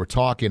and we were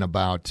talking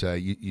about,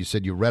 you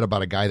said you read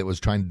about a guy that was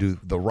trying to do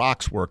the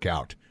Rocks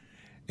workout.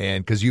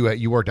 And because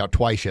you worked out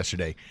twice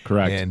yesterday.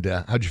 Correct. And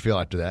how'd you feel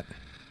after that?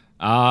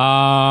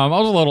 I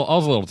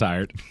was a little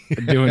tired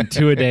doing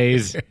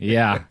 2-a-days.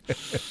 Yeah.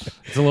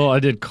 I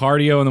did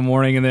cardio in the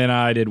morning and then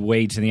I did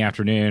weights in the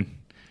afternoon.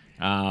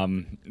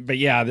 But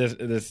yeah,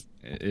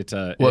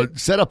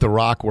 set up the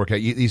Rock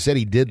workout. You said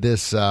he did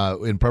this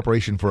in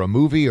preparation for a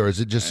movie, or is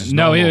it just his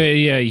normal? No,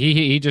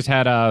 he just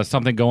had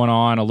something going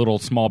on, a little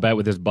small bet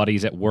with his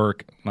buddies at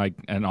work,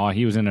 and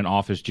he was in an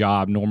office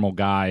job, normal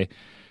guy,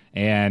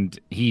 and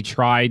he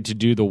tried to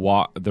do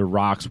the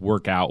Rock's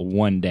workout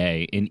one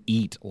day and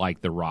eat like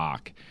the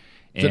Rock.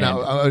 So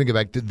now I'm going to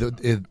get back.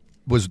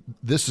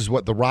 This is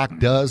what The Rock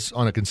does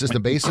on a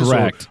consistent basis?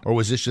 Correct. Or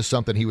was this just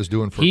something he was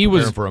doing for a movie? He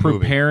was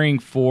preparing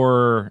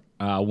for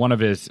one of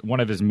his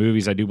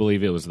movies. I do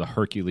believe it was the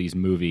Hercules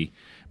movie.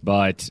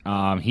 But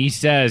he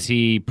says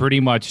he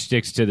pretty much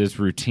sticks to this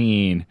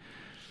routine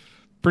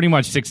pretty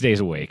much 6 days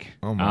a week.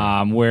 Oh,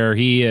 my. Where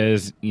he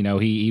is,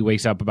 he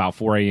wakes up about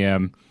 4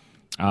 a.m.,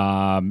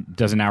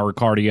 does an hour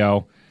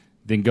cardio,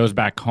 then goes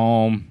back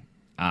home,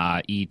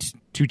 eats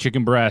 2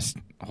 chicken breasts,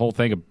 a whole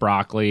thing of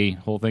broccoli,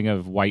 whole thing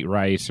of white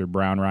rice or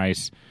brown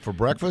rice. For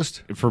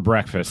breakfast? For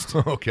breakfast.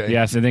 Okay.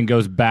 Yes, and then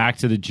goes back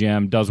to the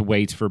gym, does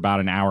weights for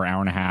about an hour,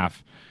 hour and a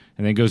half,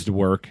 and then goes to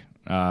work.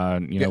 I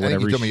think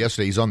you told me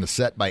yesterday he's on the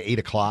set by 8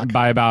 o'clock.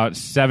 By about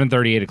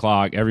 7:30, 8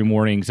 o'clock every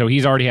morning. So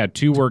he's already had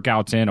 2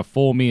 workouts in, a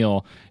full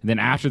meal, and then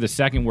after the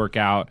second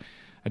workout,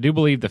 I do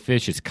believe the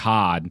fish is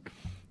cod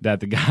that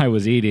the guy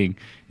was eating,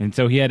 and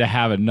so he had to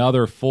have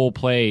another full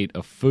plate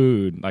of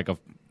food, like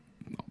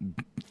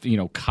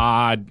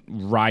cod,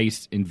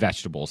 rice, and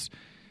vegetables.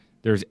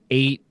 There's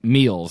 8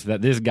 meals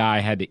that this guy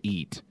had to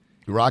eat.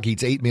 Rock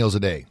eats 8 meals a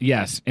day.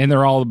 Yes, and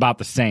they're all about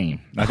the same.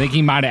 I think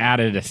he might have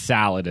added a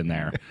salad in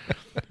there.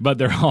 But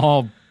they're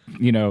all,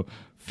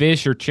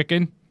 fish or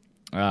chicken,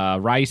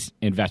 rice,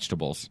 and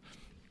vegetables.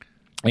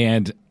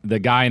 And the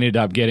guy ended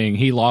up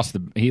he lost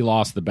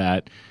the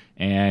bet,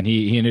 and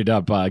he ended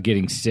up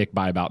getting sick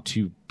by about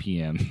 2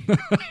 p.m.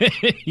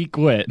 He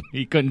quit.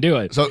 He couldn't do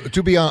it. So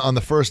to be on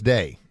the first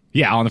day.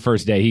 Yeah, on the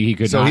first day he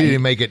could. So he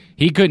didn't make it.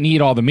 He couldn't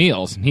eat all the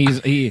meals.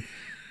 He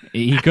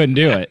couldn't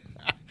do it.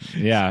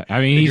 Yeah,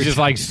 I mean, he's just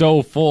like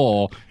so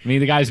full. I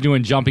mean, the guy's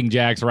doing jumping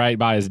jacks right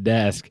by his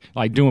desk,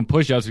 like doing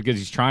push-ups because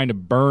he's trying to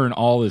burn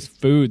all this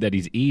food that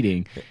he's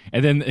eating.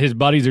 And then his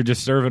buddies are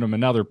just serving him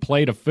another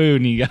plate of food,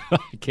 and he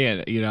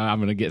can't, I'm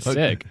going to get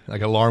sick.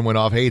 Like alarm went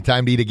off. Hey,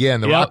 time to eat again.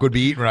 The Rock would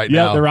be eating right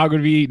now. Yeah, The Rock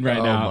would be eating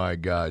right now. Oh, my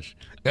gosh.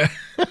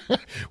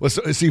 Well,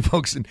 see,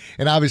 folks, and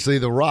obviously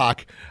The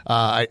Rock,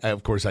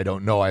 of course, I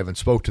don't know. I haven't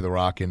spoke to The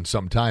Rock in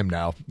some time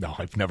now. No,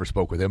 I've never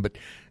spoke with him, but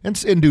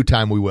in due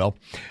time we will.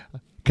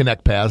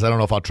 Connect paths. I don't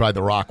know if I'll try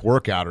the Rock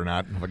workout or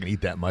not, if I can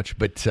eat that much,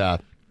 but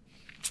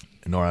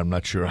nor I'm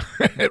not sure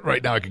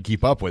right now I can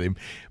keep up with him.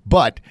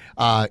 But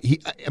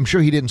I'm sure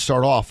he didn't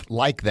start off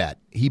like that.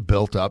 He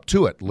built up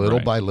to it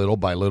little by little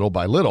by little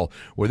by little,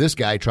 where this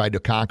guy tried to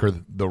conquer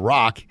the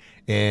Rock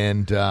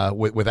and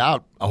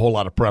without a whole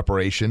lot of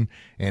preparation,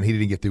 and he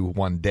didn't get through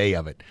one day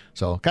of it.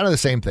 So kind of the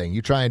same thing.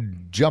 You try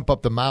and jump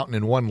up the mountain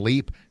in one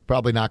leap,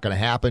 probably not going to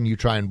happen. You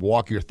try and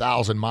walk your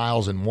 1,000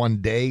 miles in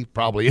one day,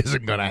 probably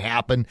isn't going to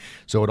happen.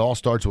 So it all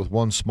starts with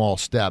one small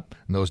step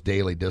in those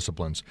daily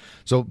disciplines.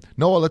 So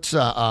Noah, let's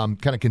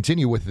kind of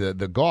continue with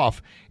the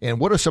golf. And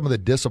what are some of the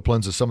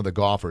disciplines of some of the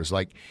golfers?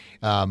 Like,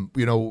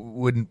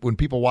 when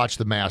people watch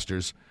the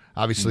Masters,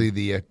 obviously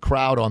the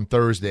crowd on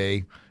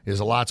Thursday is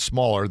a lot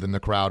smaller than the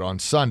crowd on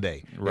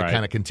Sunday. Right. It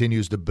kind of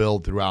continues to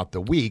build throughout the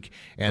week.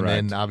 And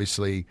then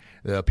obviously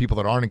the people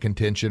that aren't in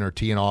contention are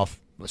teeing off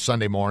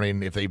Sunday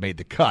morning if they made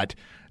the cut,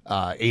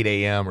 8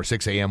 a.m. or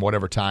 6 a.m.,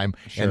 whatever time.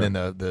 Sure. And then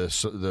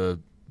the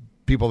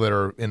people that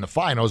are in the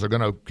finals are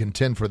going to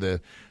contend for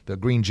the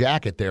green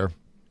jacket there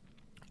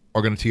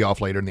are going to tee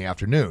off later in the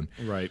afternoon.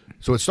 Right.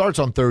 So it starts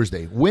on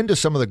Thursday. When do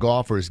some of the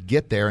golfers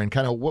get there, and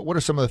kind of what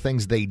are some of the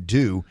things they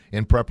do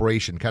in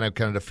preparation, kind of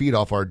to feed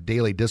off our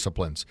daily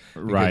disciplines?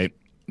 Right.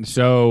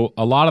 So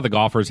a lot of the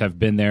golfers have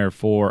been there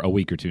for a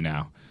week or two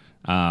now.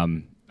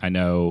 I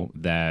know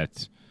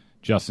that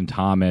Justin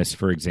Thomas,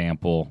 for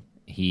example,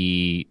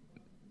 he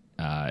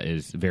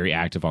is very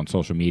active on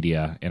social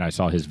media, and I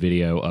saw his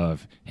video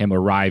of him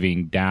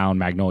arriving down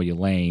Magnolia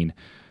Lane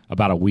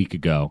about a week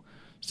ago.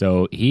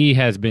 So he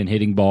has been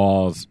hitting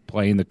balls,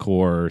 playing the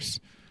course,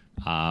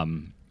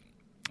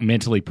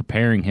 mentally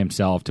preparing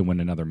himself to win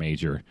another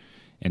major.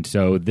 And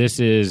so this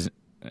is,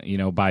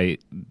 by,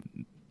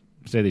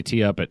 say they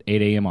tee up at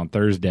 8 a.m. on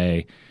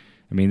Thursday,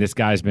 I mean, this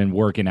guy's been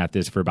working at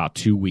this for about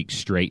 2 weeks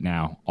straight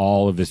now.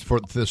 All of this for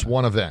this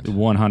one event.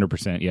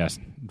 100%, yes,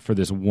 for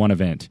this one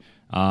event.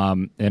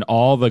 And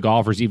all the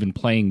golfers even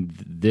playing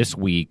this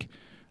week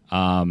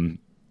down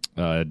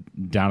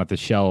at the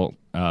Shell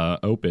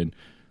Open,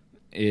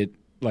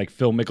 like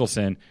Phil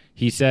Mickelson,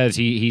 he says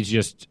he's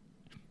just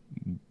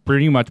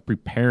pretty much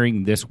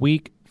preparing this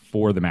week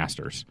for the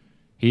Masters.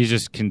 He's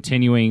just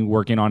continuing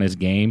working on his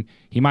game.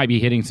 He might be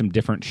hitting some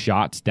different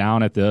shots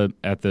down at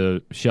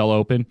the Shell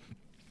Open,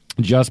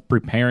 just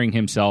preparing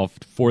himself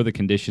for the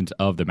conditions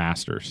of the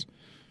Masters,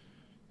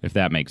 if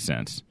that makes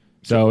sense.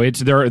 So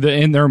it's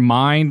in their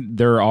mind,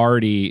 they're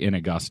already in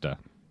Augusta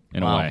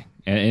in a way.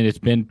 And it's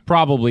been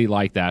probably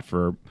like that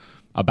for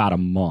about a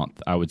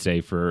month, I would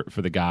say, for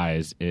the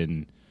guys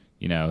in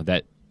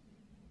that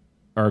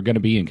are going to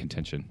be in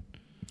contention.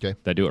 Okay.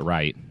 That do it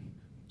right.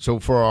 So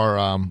for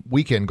our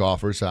weekend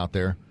golfers out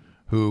there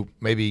who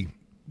maybe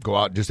go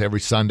out just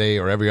every Sunday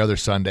or every other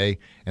Sunday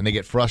and they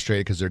get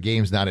frustrated because their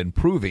game's not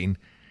improving,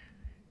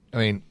 I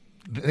mean,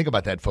 think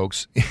about that,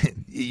 folks.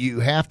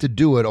 You have to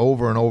do it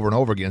over and over and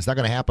over again. It's not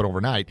going to happen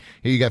overnight.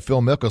 Here you got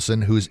Phil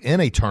Mickelson, who's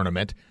in a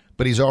tournament,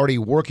 but he's already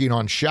working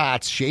on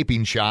shots,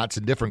 shaping shots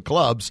in different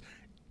clubs,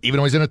 even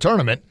though he's in a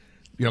tournament,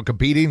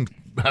 competing,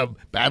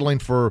 battling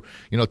for,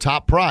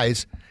 top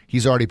prize.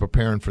 he's already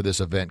preparing for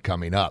this event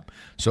coming up.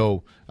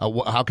 So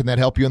how can that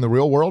help you in the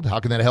real world? How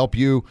can that help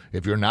you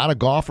if you're not a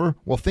golfer?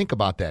 Well, think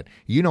about that.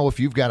 If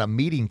you've got a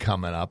meeting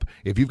coming up,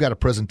 if you've got a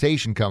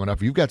presentation coming up,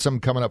 if you've got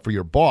something coming up for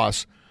your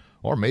boss,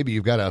 or maybe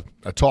you've got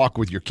a talk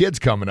with your kids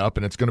coming up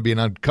and it's going to be an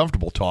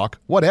uncomfortable talk,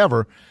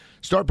 whatever,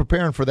 start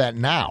preparing for that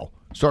now.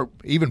 Start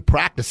even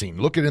practicing.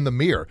 Look it in the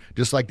mirror,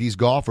 just like these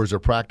golfers are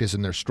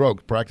practicing their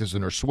stroke, practicing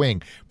their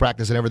swing,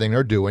 practicing everything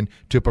they're doing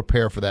to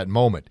prepare for that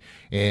moment.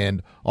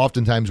 And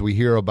oftentimes we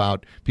hear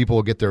about people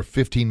will get their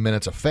 15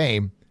 minutes of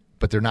fame,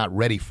 but they're not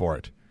ready for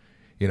it.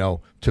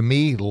 To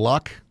me,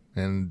 luck,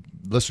 and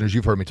listeners,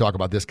 you've heard me talk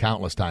about this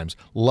countless times,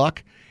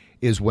 luck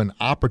is when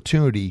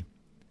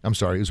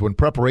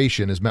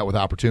preparation is met with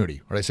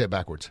opportunity. Or did I say it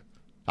backwards?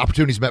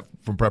 Opportunity is met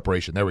from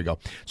preparation. There we go.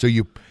 So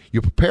you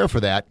prepare for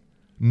that,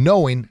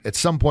 knowing at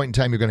some point in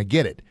time you're going to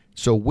get it.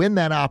 So when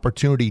that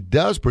opportunity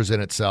does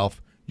present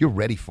itself, you're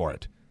ready for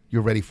it.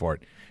 You're ready for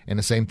it. And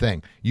the same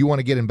thing. You want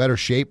to get in better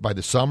shape by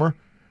the summer?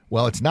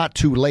 Well, it's not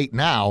too late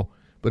now,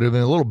 but it would have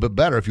been a little bit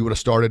better if you would have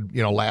started,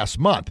 last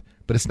month.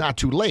 But it's not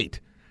too late.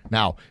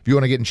 Now, if you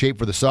want to get in shape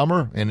for the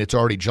summer and it's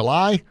already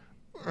July,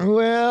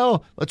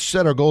 well, let's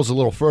set our goals a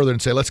little further and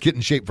say, let's get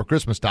in shape for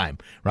Christmas time,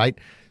 right?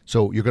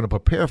 So you're going to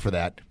prepare for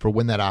that for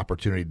when that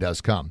opportunity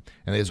does come.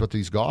 And that is what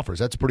these golfers,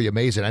 that's pretty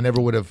amazing.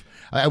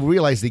 I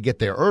realized they get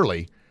there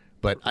early,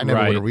 but I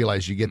never would have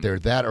realized you get there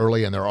that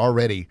early and they're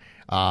already,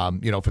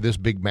 for this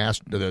big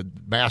the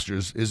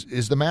Masters.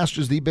 Is the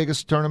Masters the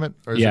biggest tournament?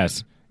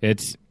 Yes.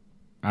 It's,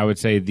 I would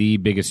say, the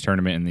biggest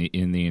tournament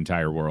in the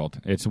entire world.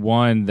 It's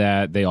one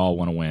that they all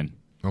want to win.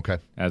 Okay.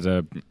 As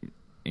a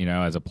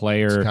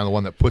player, it's kind of the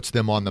one that puts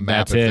them on the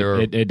map. That's if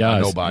they're it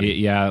does. Nobody.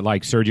 Yeah,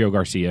 like Sergio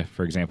Garcia,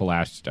 for example,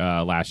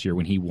 last year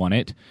when he won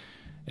it,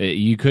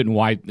 you couldn't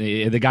wipe.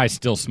 The guy's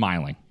still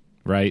smiling,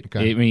 right?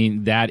 Okay. I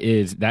mean,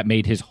 that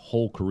made his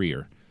whole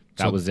career.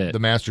 That was it. The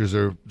Masters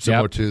are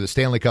similar to the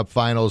Stanley Cup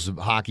Finals of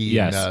hockey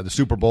and the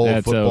Super Bowl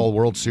football,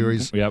 World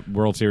Series. Yep,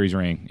 World Series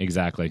ring,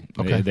 exactly.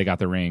 Okay. They got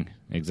the ring,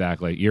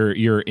 exactly.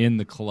 You're in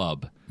the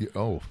club.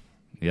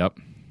 Yep.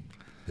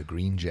 The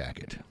green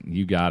jacket.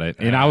 You got it.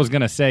 And I was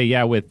going to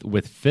say,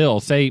 with Phil,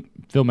 say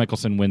Phil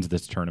Mickelson wins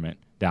this tournament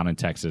down in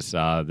Texas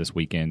this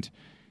weekend,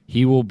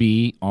 he will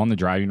be on the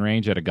driving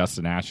range at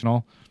Augusta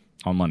National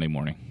on Monday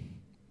morning.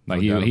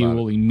 Like he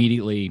will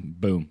immediately,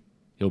 boom,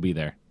 he'll be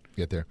there.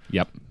 Get there.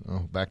 Yep. Oh,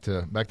 back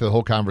to the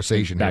whole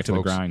conversation. Back here, to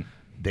folks. the grind.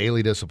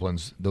 Daily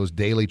disciplines, those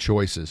daily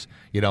choices,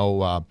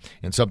 and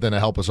something to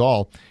help us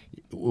all.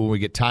 When we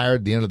get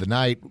tired at the end of the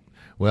night,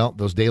 well,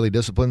 those daily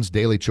disciplines,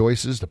 daily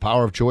choices, the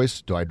power of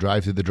choice. Do I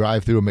drive through the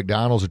drive-thru at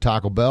McDonald's or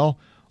Taco Bell?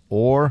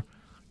 Or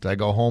do I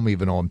go home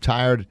even though I'm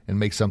tired and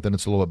make something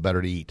that's a little bit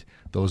better to eat?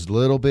 Those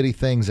little bitty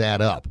things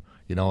add up.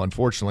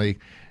 Unfortunately,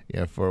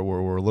 if we're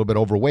a little bit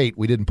overweight,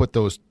 we didn't put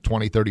those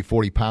 20, 30,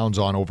 40 pounds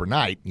on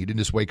overnight. You didn't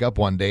just wake up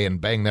one day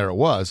and bang, there it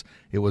was.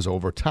 It was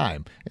over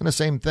time. And the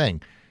same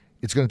thing.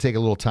 It's going to take a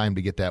little time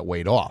to get that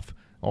weight off.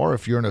 Or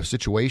if you're in a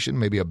situation,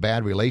 maybe a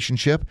bad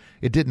relationship,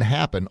 it didn't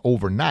happen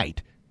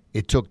overnight.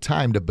 It took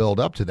time to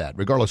build up to that.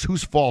 Regardless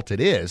whose fault it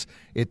is,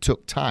 it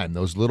took time.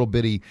 Those little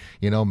bitty,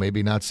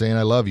 maybe not saying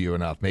I love you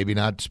enough, maybe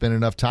not spending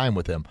enough time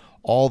with them.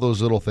 All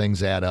those little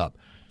things add up.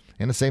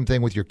 And the same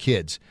thing with your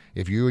kids.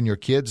 If you and your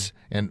kids,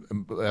 and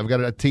I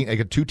got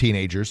two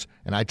teenagers,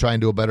 and I try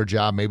and do a better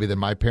job maybe than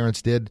my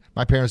parents did.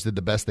 My parents did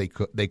the best they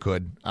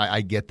could.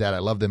 I get that. I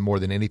love them more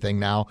than anything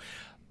now.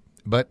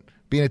 But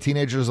being a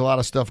teenager, there's a lot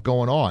of stuff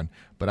going on.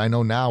 But I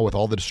know now with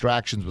all the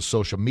distractions with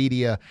social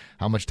media,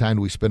 how much time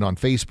do we spend on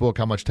Facebook?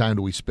 How much time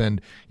do we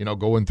spend,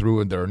 going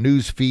through their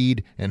news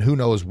feed and who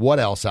knows what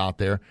else out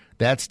there?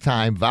 That's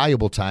time,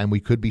 valuable time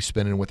we could be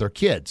spending with our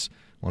kids.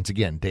 Once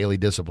again, daily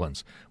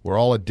disciplines. We're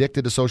all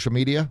addicted to social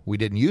media. We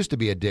didn't used to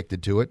be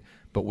addicted to it,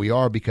 but we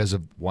are because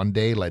of one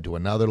day led to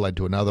another, led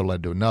to another,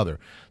 led to another.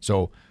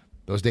 So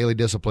those daily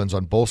disciplines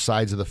on both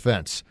sides of the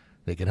fence,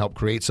 they can help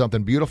create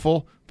something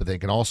beautiful, but they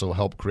can also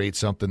help create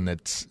something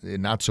that's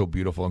not so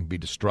beautiful and be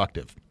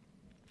destructive.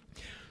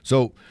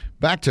 So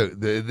back to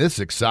this is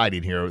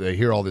exciting here. They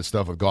hear all this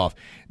stuff with golf.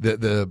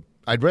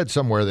 I'd read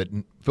somewhere that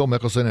Phil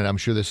Mickelson, and I'm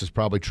sure this is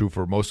probably true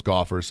for most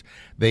golfers,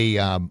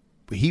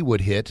 he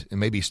would hit, and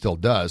maybe he still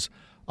does,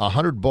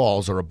 100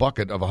 balls or a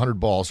bucket of 100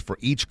 balls for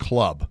each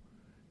club.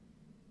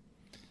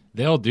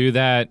 They'll do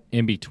that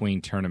in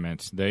between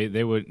tournaments.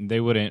 They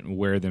wouldn't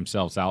wear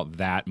themselves out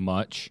that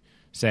much,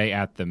 say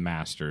at the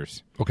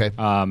Masters. Okay.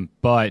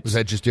 But was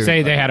that just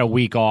say they had a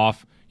week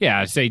off.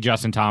 Yeah, say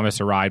Justin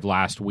Thomas arrived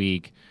last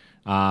week.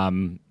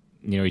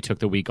 He took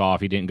the week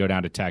off. He didn't go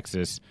down to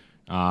Texas.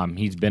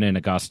 He's been in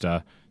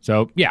Augusta.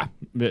 So, yeah,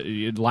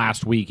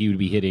 last week he would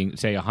be hitting,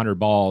 say, 100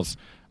 balls,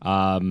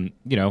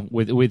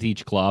 with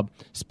each club.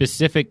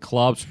 Specific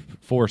clubs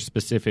for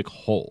specific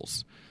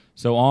holes.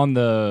 So on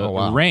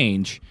the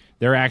range,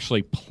 they're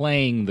actually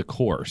playing the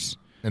course.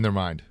 In their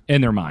mind.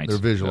 They're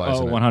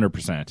visualizing it.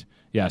 100%.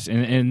 Yes,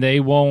 and they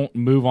won't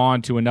move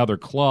on to another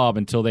club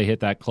until they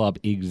hit that club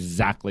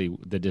exactly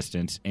the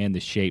distance and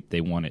the shape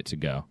they want it to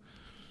go.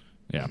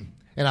 Yeah.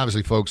 And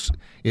obviously, folks,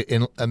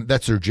 and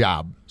that's their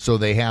job, so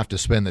they have to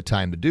spend the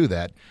time to do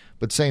that.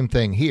 But same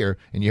thing here,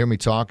 and you hear me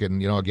talk,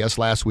 and I guess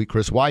last week,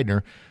 Chris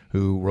Widener,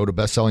 who wrote a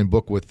best-selling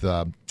book with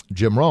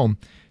Jim Rome.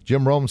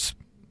 Jim Rome's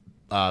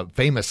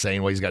famous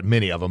saying, well, he's got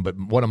many of them, but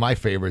one of my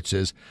favorites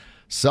is,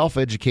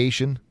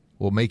 self-education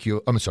will make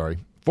you,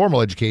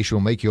 formal education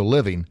will make you a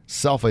living.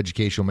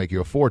 Self-education will make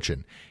you a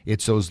fortune.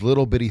 It's those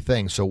little bitty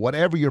things. So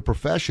whatever your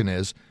profession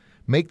is,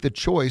 make the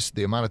choice,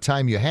 the amount of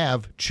time you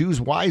have,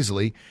 choose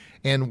wisely,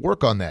 and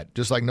work on that.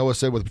 Just like Noah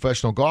said with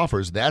professional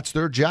golfers, that's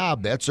their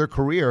job, that's their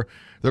career.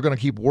 They're going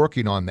to keep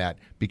working on that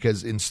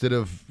because instead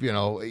of,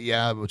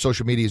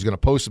 social media is going to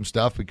post some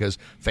stuff because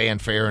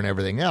fanfare and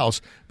everything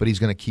else, but he's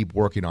going to keep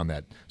working on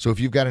that. So if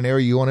you've got an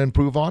area you want to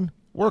improve on,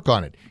 work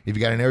on it. If you've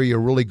got an area you're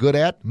really good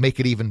at, make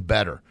it even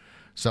better.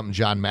 Something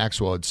John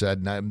Maxwell had said,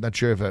 and I'm not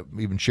sure if I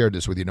even shared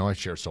this with you. No, I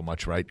share so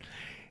much, right?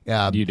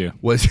 You do.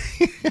 Was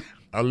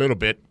a little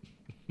bit.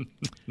 I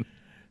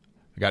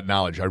got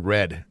knowledge. I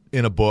read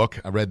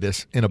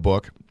this in a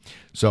book.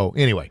 So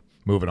anyway,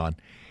 moving on.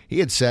 He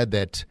had said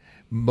that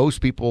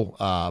most people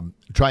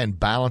try and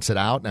balance it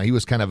out. Now, he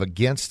was kind of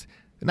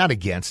not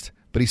against,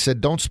 but he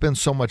said don't spend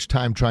so much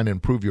time trying to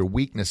improve your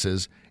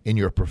weaknesses in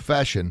your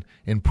profession,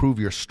 improve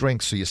your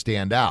strengths so you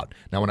stand out.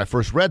 Now, when I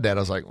first read that, I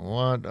was like,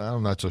 what?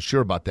 I'm not so sure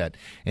about that.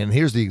 And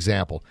here's the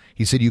example.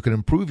 He said you can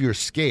improve your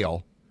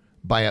scale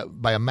by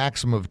a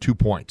maximum of 2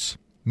 points,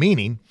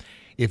 meaning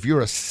if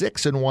you're a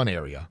 6 in one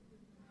area,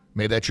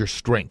 maybe that's your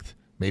strength.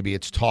 Maybe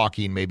it's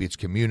talking. Maybe it's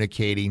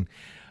communicating.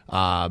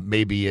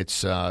 Maybe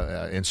it's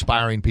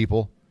inspiring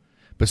people.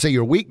 But say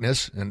your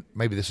weakness, and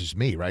maybe this is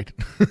me, right?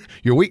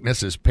 Your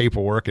weakness is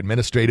paperwork,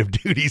 administrative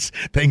duties,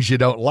 things you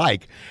don't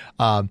like.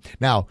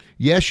 Now,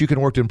 yes, you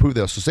can work to improve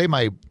those. So say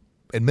my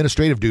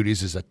administrative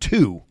duties is a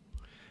 2.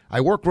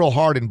 I work real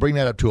hard and bring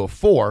that up to a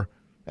 4.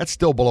 That's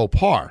still below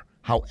par.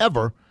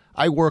 However,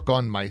 I work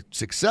on my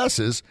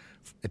successes,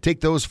 take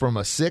those from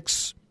a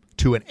 6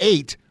 to an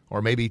 8,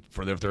 or maybe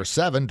if they're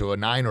 7 to a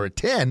 9 or a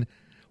 10,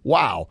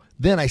 wow,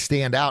 then I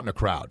stand out in a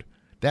crowd.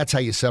 That's how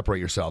you separate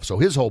yourself. So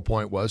his whole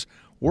point was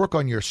work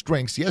on your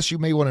strengths. Yes, you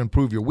may want to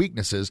improve your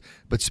weaknesses,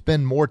 but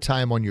spend more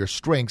time on your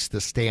strengths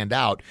to stand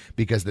out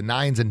because the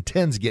 9s and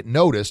 10s get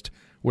noticed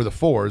where the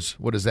 4s,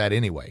 what is that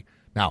anyway?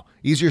 Now,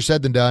 easier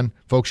said than done.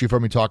 Folks, you've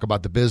heard me talk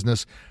about the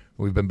business.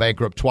 We've been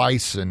bankrupt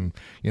twice, and,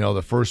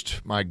 the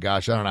first, my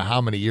gosh, I don't know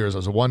how many years. I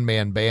was a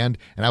one-man band,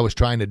 and I was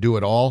trying to do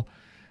it all.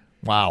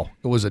 Wow,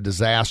 it was a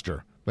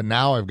disaster. But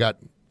now I've got,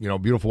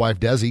 beautiful wife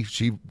Desi.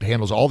 She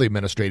handles all the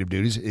administrative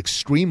duties,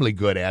 extremely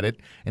good at it,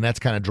 and that's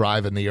kind of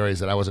driving the areas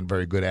that I wasn't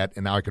very good at.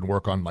 And now I can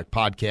work on like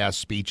podcasts,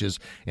 speeches,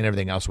 and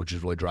everything else, which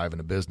is really driving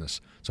the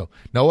business. So,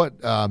 Noah,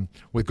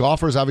 with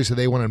golfers, obviously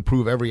they want to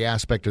improve every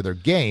aspect of their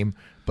game.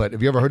 But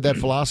have you ever heard that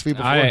philosophy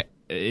before?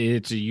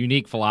 It's a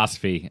unique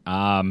philosophy.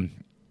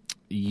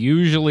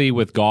 Usually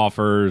with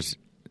golfers,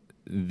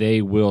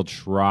 they will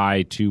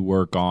try to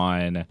work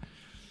on,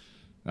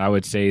 I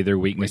would say, their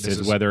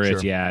weaknesses, whether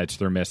it's, sure. It's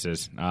their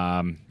misses.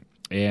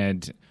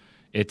 And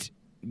it's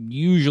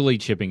usually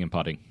chipping and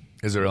putting.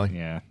 Is it really?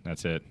 Yeah,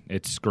 that's it.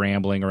 It's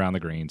scrambling around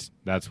the greens.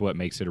 That's what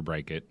makes it or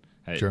break it.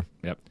 Sure.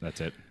 Yep, that's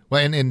it.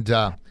 Well,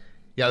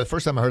 the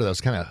first time I heard of that, I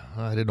was kind of,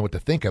 I didn't know what to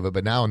think of it.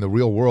 But now in the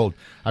real world,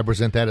 I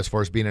present that as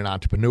far as being an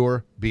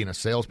entrepreneur, being a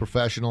sales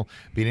professional,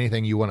 being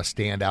anything you want to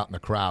stand out in the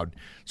crowd.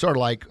 Sort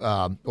of like,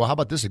 how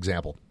about this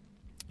example?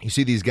 You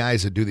see these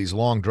guys that do these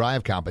long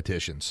drive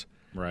competitions.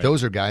 Right.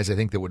 Those are guys, I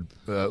think, that would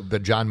the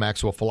John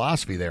Maxwell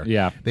philosophy there.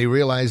 Yeah. They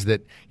realize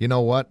that, you know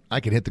what,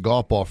 I can hit the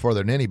golf ball further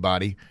than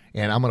anybody,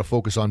 and I'm going to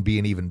focus on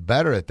being even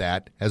better at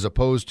that as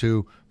opposed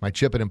to my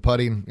chipping and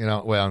putting,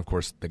 of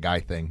course, the guy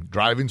thing.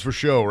 Driving's for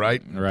show,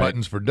 right?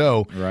 Putting's for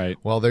dough. Right.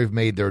 Well, they've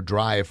made their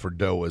drive for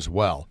dough as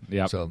well.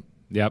 Yep. So,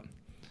 yep.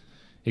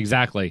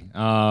 Exactly.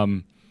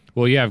 Well,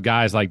 you have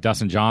guys like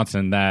Dustin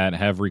Johnson that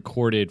have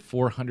recorded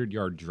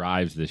 400-yard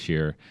drives this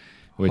year.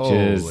 Which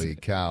holy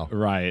cow.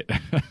 Right.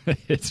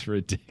 It's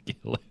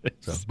ridiculous.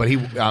 So, but he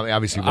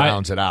obviously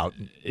rounds it out.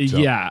 So.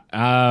 Yeah.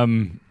 I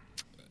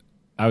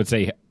would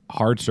say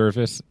hard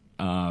surface,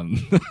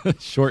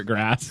 short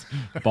grass,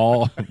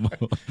 ball.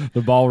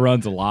 The ball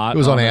runs a lot. It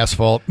was on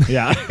asphalt.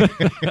 Yeah.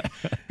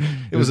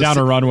 it was down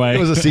a runway. It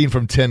was a scene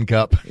from Tin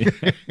Cup.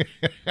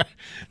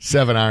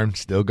 7-iron,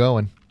 still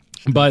going.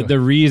 But the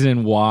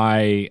reason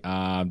why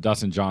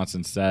Dustin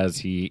Johnson says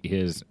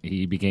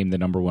he became the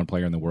number 1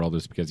 player in the world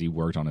is because he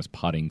worked on his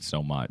putting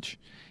so much,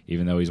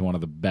 even though he's one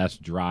of the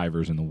best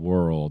drivers in the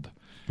world.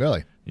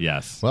 Really?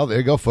 Yes. Well, there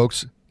you go,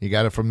 folks. You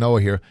got it from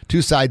Noah here.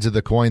 2 sides of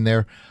the coin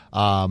there.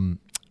 I'm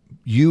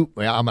going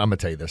to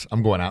tell you this.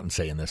 I'm going out and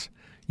saying this.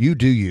 You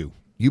do you.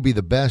 You be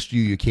the best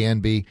you can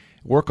be.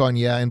 Work on,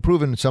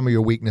 improving some of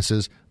your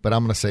weaknesses, but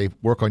I'm going to say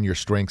work on your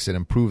strengths and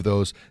improve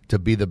those to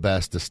be the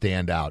best, to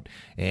stand out.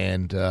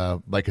 And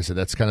like I said,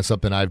 that's kind of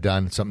something I've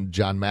done, something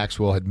John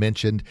Maxwell had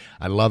mentioned.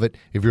 I love it.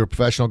 If you're a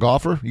professional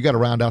golfer, you got to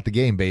round out the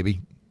game,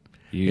 baby.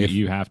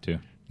 You have to.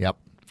 Yep.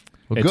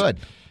 Well, good.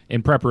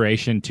 In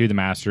preparation to the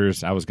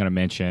Masters, I was going to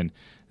mention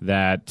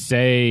that,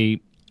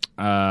 say,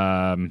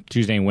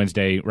 Tuesday and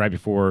Wednesday, right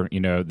before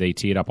they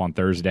tee it up on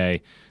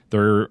Thursday.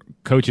 Their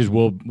coaches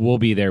will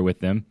be there with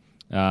them,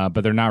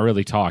 but they're not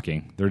really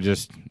talking. They're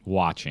just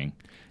watching.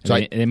 So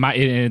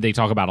they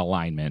talk about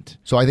alignment.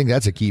 So I think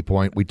that's a key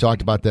point. We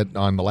talked about that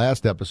on the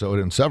last episode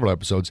and several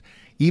episodes.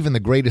 Even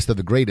the greatest of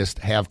the greatest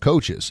have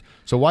coaches.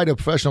 So why do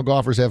professional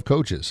golfers have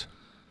coaches?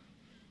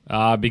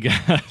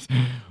 Because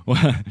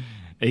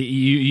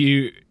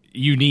you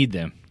need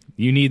them.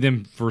 You need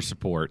them for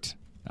support.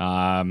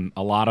 A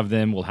lot of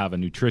them will have a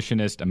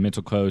nutritionist, a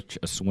mental coach,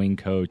 a swing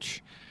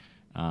coach,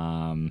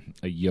 a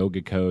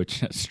yoga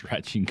coach, a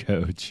stretching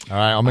coach. All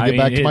right, I'm going to get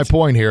back to my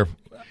point here.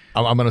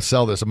 I'm going to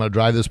sell this. I'm going to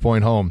drive this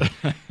point home.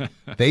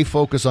 They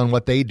focus on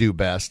what they do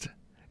best,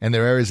 and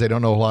there are areas they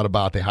don't know a lot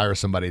about. They hire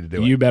somebody to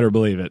do it. You better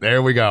believe it.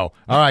 There we go.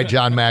 All right,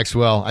 John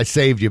Maxwell. I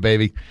saved you,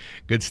 baby.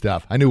 Good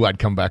stuff. I knew I'd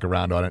come back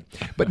around on it.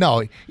 But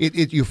no,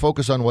 you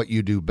focus on what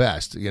you do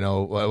best.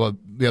 The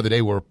other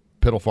day we're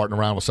piddle-farting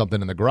around with something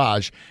in the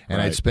garage, and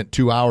right. I'd spent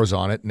 2 hours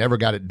on it, never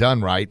got it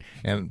done right,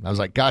 and I was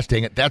like, gosh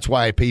dang it, that's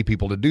why I pay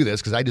people to do this,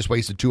 because I just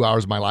wasted 2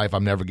 hours of my life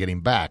I'm never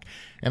getting back.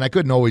 And I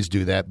couldn't always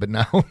do that, but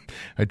now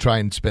I try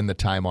and spend the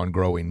time on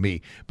growing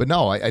me. But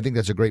no, I think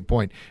that's a great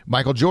point.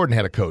 Michael Jordan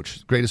had a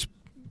coach, greatest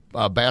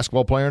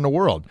basketball player in the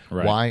world.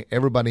 Right. Why?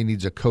 Everybody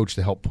needs a coach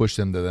to help push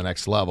them to the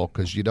next level,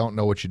 because you don't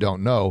know what you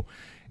don't know.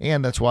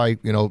 And that's why,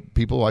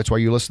 that's why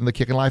you listen to the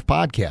Kicking Life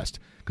podcast.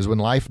 Because when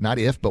life, not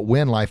if, but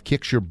when life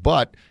kicks your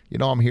butt,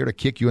 I'm here to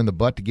kick you in the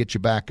butt to get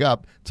you back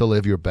up to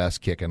live your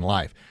best kick in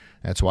life.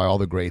 That's why all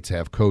the greats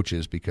have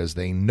coaches, because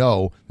they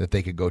know that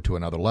they could go to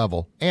another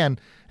level. And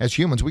as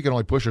humans, we can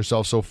only push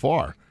ourselves so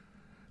far,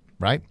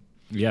 right?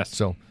 Yes.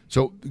 So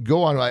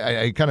go on.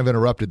 I kind of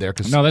interrupted there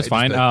because no, that's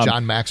fine. The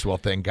John Maxwell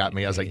thing got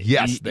me. I was like,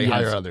 yes, they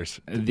hire others.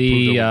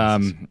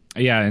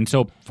 And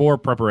so for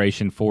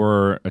preparation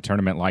for a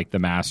tournament like the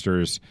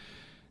Masters,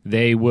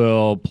 they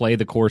will play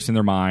the course in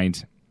their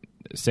mind.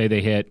 Say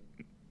they hit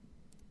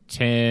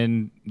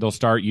 10, they'll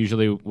start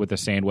usually with a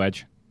sand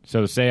wedge.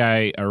 So say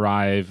I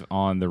arrive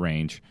on the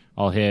range,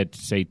 I'll hit,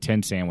 say,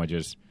 10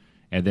 sandwiches,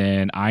 and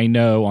then I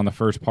know on the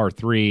first par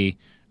 3,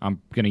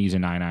 I'm going to use a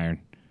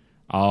 9-iron.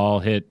 I'll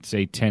hit,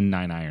 say, 10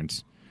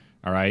 9-irons,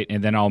 all right?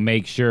 And then I'll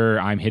make sure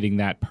I'm hitting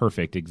that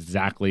perfect,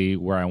 exactly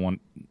where I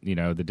want,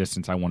 the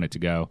distance I want it to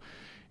go.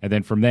 And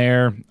then from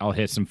there, I'll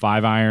hit some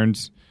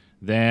 5-irons,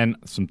 then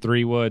some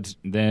 3-woods,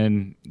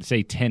 then,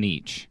 say, 10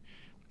 each.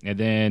 And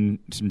then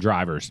some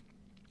drivers.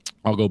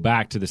 I'll go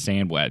back to the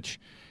sand wedge,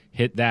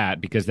 hit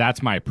that, because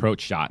that's my approach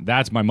shot.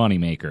 That's my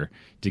moneymaker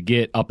to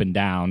get up and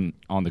down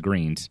on the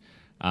greens.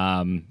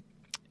 Up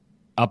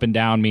and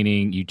down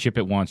meaning you chip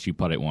it once, you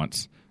putt it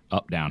once.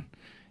 Up, down.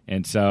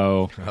 And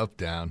so... Up,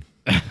 down.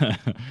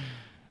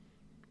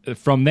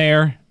 From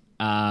there,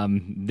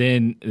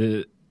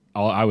 then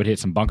I would hit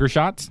some bunker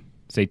shots,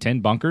 say 10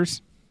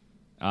 bunkers,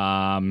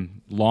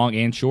 long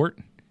and short.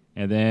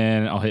 And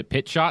then I'll hit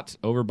pitch shots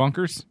over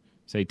bunkers.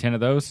 Say 10 of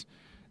those,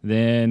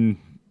 then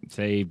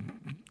say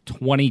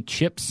 20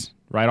 chips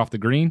right off the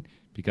green,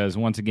 because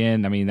once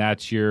again,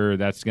 that's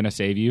going to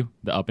save you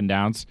the up and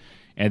downs,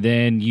 and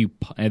then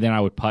I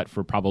would putt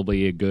for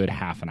probably a good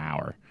half an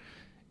hour,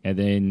 and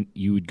then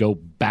you would go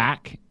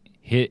back,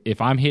 hit,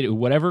 if I'm hit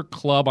whatever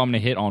club I'm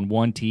going to hit on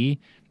one tee,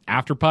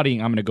 after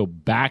putting, I'm going to go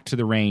back to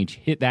the range,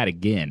 hit that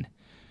again,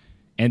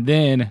 and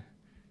then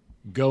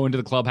go into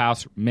the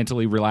clubhouse,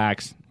 mentally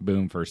relax,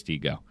 boom, first tee,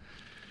 go.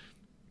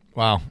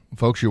 Wow,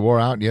 folks, you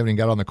wore out and you haven't even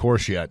got on the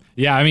course yet.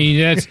 Yeah,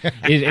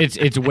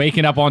 it's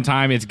waking up on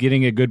time. It's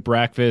getting a good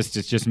breakfast.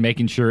 It's just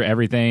making sure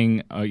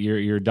everything,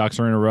 your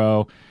ducks are in a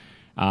row,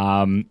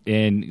 and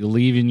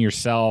leaving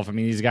yourself.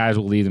 These guys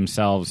will leave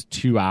themselves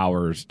 2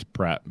 hours to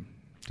prep.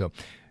 So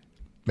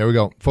there we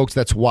go. Folks,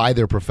 that's why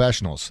they're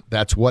professionals.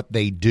 That's what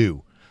they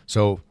do.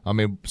 So,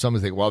 some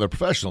think, well, they're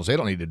professionals. They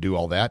don't need to do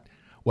all that.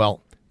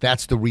 Well,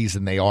 that's the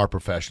reason they are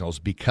professionals,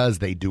 because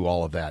they do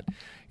all of that.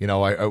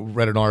 I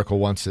read an article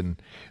once,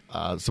 and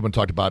someone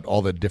talked about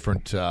all the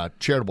different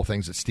charitable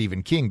things that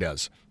Stephen King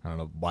does. I don't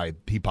know why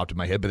he popped in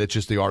my head, but it's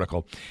just the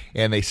article.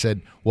 And they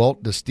said, well,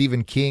 does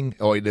Stephen King,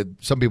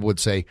 some people would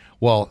say,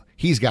 well,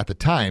 he's got the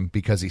time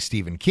because he's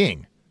Stephen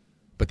King.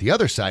 But the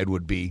other side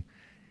would be,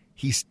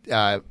 wait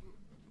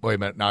a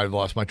minute, now I've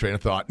lost my train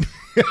of thought.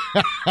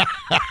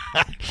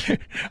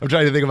 I'm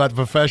trying to think about the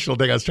professional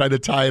thing. I was trying to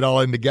tie it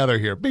all in together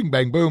here. Bing,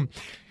 bang, boom.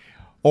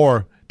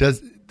 Or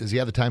does he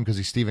have the time because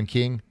he's Stephen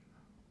King?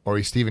 Or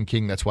he's Stephen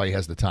King, that's why he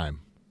has the time?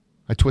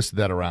 I twisted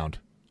that around.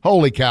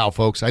 Holy cow,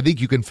 folks. I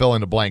think you can fill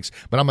in the blanks,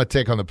 but I'm going to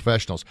take on the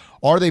professionals.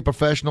 Are they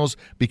professionals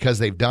because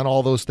they've done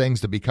all those things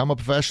to become a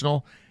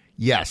professional?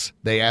 Yes,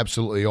 they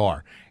absolutely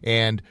are.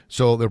 And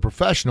so they're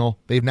professional.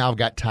 They've now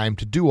got time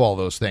to do all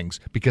those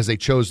things because they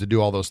chose to do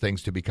all those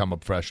things to become a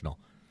professional.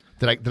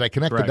 Did I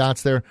connect the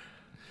dots there?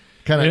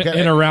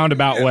 In a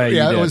roundabout way.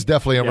 Yeah, it was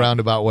definitely a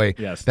roundabout way.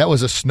 Yes. That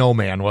was a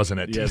snowman, wasn't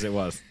it? Yes, it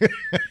was.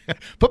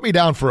 Put me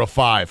down for a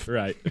 5.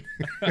 Right.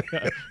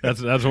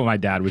 That's what my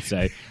dad would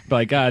say.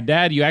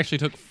 Dad, you actually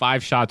took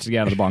 5 shots to get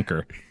out of the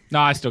bunker.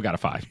 No, I still got a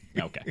 5.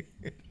 Okay.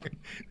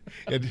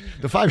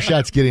 The 5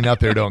 shots getting up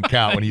there don't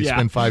count when you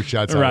spin 5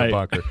 shots out of the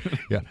bunker.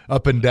 Yeah,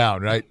 up and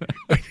down, right?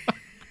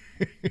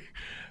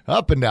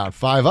 Up and down.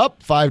 5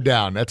 up, 5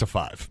 down. That's a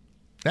 5.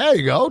 There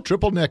you go.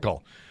 Triple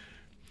nickel.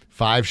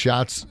 5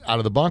 shots out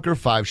of the bunker,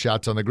 5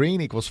 shots on the green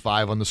equals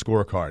 5 on the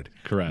scorecard.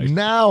 Correct.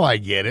 Now I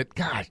get it.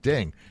 Gosh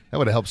dang. That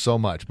would have helped so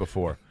much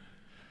before.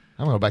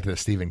 I'm going to go back to the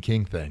Stephen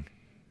King thing.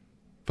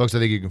 Folks, I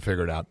think you can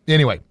figure it out.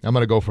 Anyway, I'm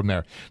going to go from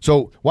there.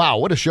 So, wow,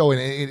 what a show.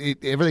 And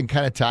everything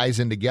kind of ties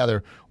in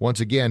together. Once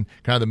again,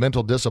 kind of the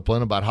mental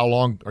discipline about how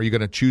long are you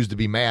going to choose to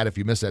be mad if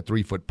you miss that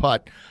 3-foot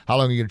putt? How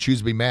long are you going to choose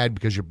to be mad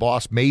because your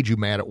boss made you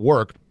mad at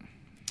work?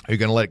 Are you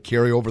going to let it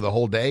carry over the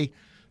whole day?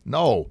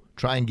 No.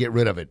 Try and get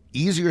rid of it.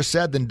 Easier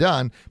said than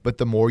done, but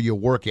the more you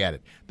work at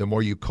it, the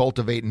more you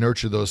cultivate and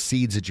nurture those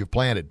seeds that you've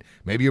planted.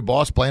 Maybe your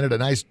boss planted a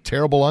nice,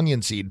 terrible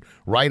onion seed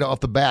right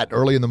off the bat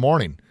early in the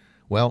morning.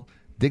 Well,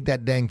 dig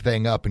that dang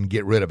thing up and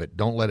get rid of it.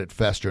 Don't let it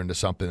fester into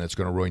something that's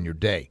going to ruin your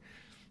day.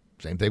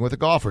 Same thing with the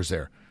golfers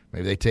there.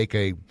 Maybe they take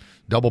a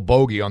double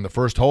bogey on the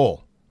first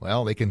hole.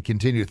 Well, they can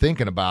continue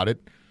thinking about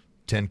it.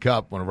 Tin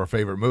Cup, one of our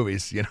favorite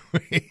movies, he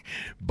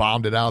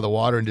bombed it out of the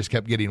water and just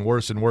kept getting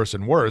worse and worse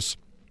and worse.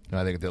 And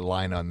I think the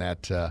line on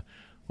that,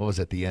 what was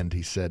at the end?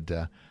 He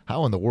said,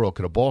 how in the world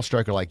could a ball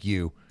striker like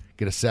you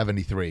get a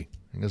 73?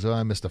 He goes,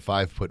 I missed a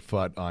 5-foot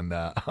putt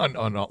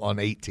on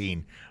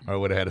 18, or I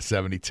would have had a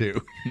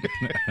 72.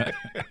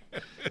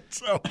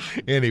 So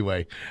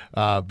anyway,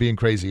 being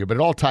crazy here. But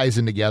it all ties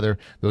in together,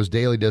 those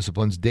daily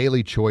disciplines,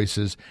 daily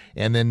choices.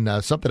 And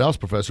then something else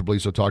Professor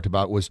Beliso talked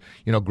about was,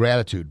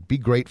 gratitude. Be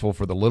grateful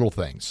for the little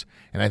things.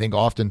 And I think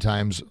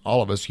oftentimes,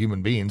 all of us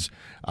human beings,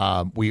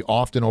 we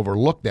often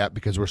overlook that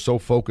because we're so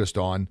focused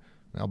on,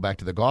 well, back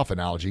to the golf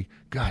analogy.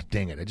 God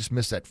dang it, I just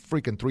missed that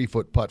freaking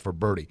 3-foot putt for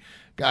birdie.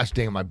 Gosh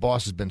dang it, my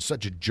boss has been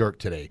such a jerk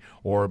today.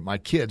 Or my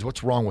kids,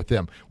 what's wrong with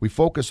them? We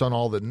focus on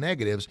all the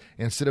negatives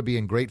instead of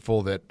being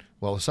grateful that,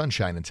 well, the sun's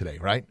shining today,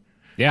 right?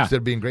 Yeah. Instead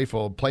of being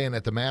grateful playing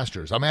at the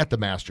Masters. I'm at the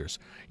Masters.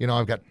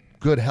 I've got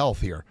good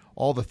health here.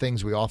 All the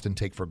things we often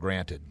take for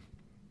granted.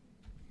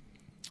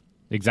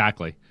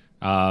 Exactly.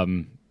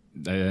 You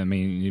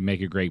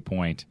make a great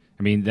point.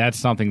 That's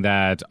something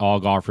that all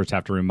golfers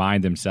have to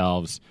remind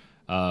themselves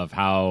of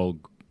how,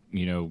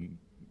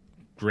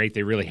 great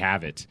they really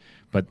have it.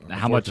 But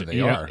how much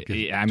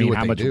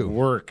how much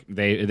work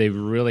they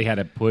really had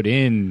to put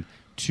in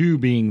to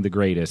being the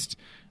greatest.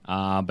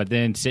 But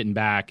then sitting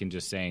back and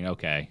just saying,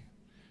 okay,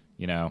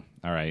 all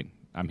right,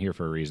 I'm here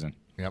for a reason.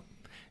 Yep.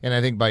 And I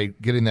think by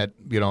getting that,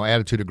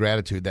 attitude of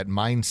gratitude, that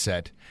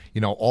mindset,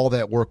 all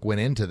that work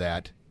went into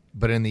that.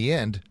 But in the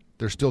end,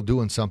 they're still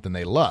doing something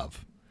they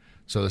love.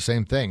 So the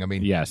same thing.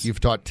 Yes. You've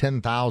taught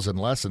 10,000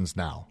 lessons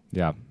now.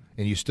 Yeah.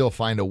 And you still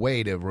find a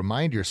way to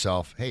remind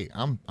yourself, hey,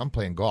 I'm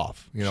playing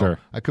golf. Sure.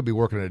 I could be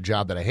working at a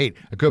job that I hate.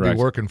 I could be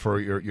working for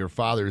your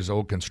father's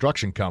old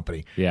construction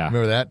company. Yeah.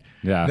 Remember that?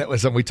 Yeah. That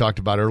was something we talked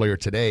about earlier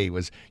today,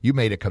 was you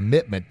made a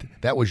commitment.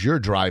 That was your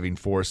driving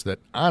force, that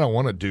I don't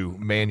want to do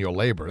manual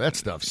labor. That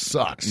stuff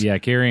sucks. Yeah,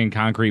 carrying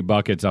concrete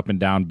buckets up and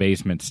down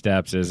basement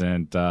steps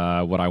isn't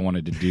what I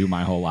wanted to do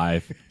my whole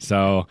life.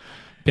 So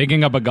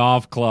picking up a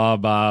golf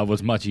club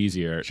was much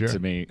easier to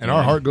me. And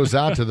our heart goes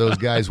out to those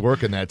guys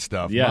working that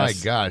stuff. Yes. My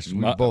gosh,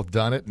 we've both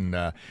done it.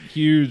 And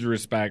huge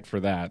respect for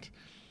that.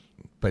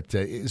 But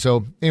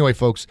so anyway,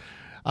 folks,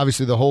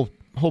 obviously the whole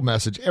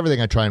message, everything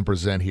I try and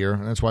present here,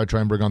 and that's why I try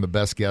and bring on the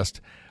best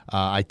guest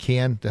I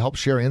can to help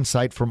share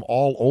insight from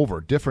all over,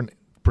 different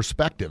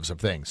perspectives of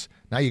things.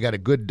 Now you got a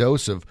good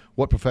dose of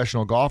what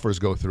professional golfers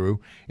go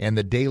through and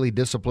the daily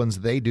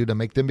disciplines they do to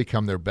make them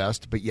become their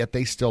best, but yet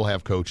they still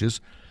have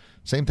coaches.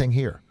 Same thing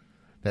here.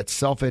 That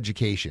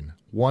self-education,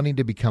 wanting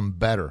to become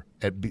better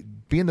at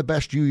being the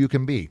best you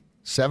can be.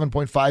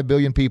 7.5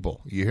 billion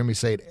people. You hear me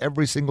say it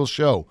every single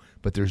show,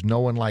 but there's no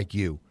one like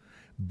you.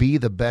 Be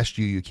the best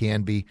you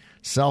can be.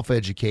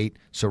 Self-educate.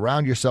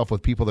 Surround yourself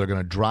with people that are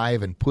going to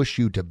drive and push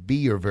you to be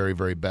your very,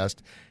 very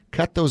best.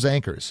 Cut those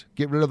anchors.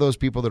 Get rid of those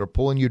people that are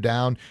pulling you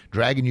down,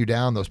 dragging you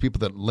down, those people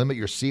that limit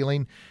your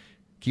ceiling.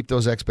 Keep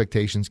those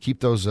expectations.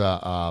 Keep those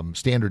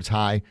standards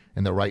high,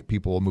 and the right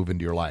people will move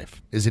into your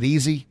life. Is it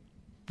easy?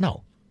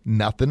 No,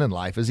 nothing in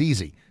life is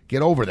easy.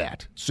 Get over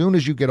that. Soon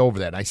as you get over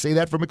that, and I say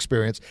that from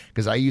experience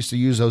because I used to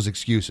use those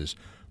excuses.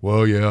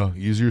 Well, yeah,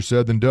 easier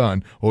said than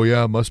done. Oh,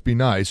 yeah, must be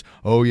nice.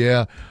 Oh,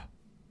 yeah.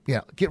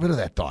 Yeah, get rid of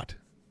that thought.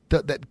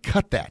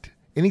 Cut that.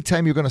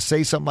 Anytime you're going to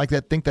say something like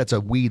that, think that's a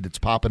weed that's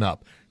popping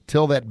up.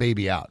 Till that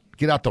baby out.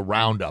 Get out the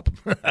Roundup,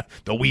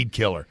 the weed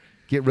killer.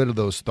 Get rid of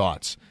those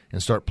thoughts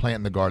and start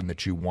planting the garden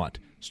that you want.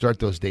 Start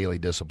those daily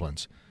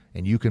disciplines,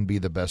 and you can be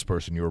the best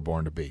person you were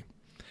born to be.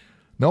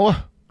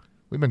 Noah,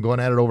 we've been going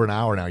at it over an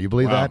hour now. You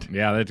believe that?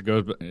 Yeah,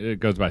 it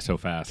goes by so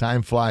fast.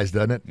 Time flies,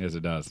 doesn't it? Yes,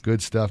 it does.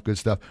 Good stuff, good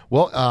stuff.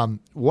 Well,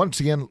 once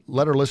again,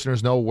 let our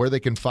listeners know where they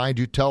can find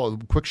you. Tell a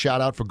quick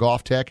shout-out for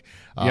Golf Tech.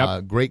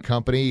 Yep. Great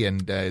company,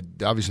 and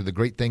obviously the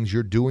great things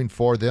you're doing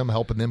for them,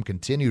 helping them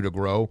continue to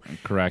grow.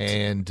 Correct.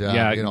 And,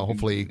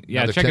 hopefully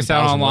check us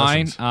out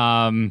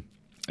online.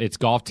 It's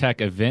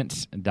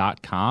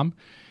golftechevents.com,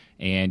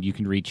 and you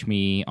can reach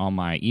me on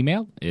my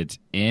email. It's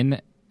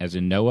as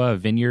in Noah.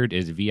 Vineyard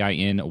is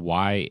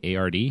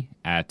VINYARD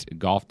at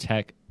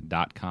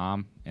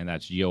golftech.com, and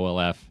that's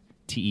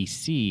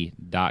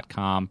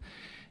GOLFTEC.com.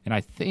 And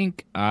I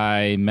think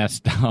I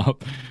messed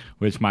up,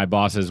 which my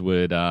bosses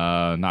would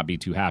not be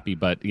too happy.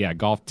 But yeah,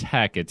 Golf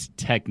Tech, it's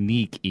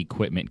technique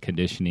equipment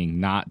conditioning,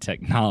 not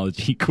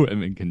technology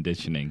equipment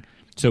conditioning.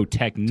 So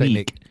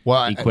technique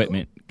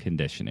equipment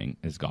conditioning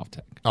is Golf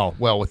Tech. Oh,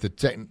 well, with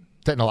the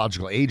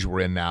technological age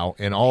we're in now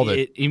and all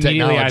the immediately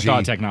technology. I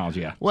thought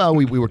technology, yeah. Well,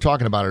 we were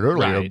talking about it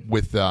earlier Right.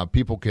 with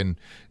people can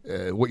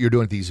what you're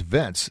doing at these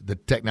events, the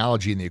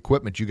technology and the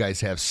equipment you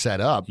guys have set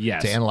up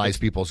Yes. to analyze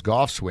people's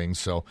golf swings.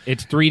 So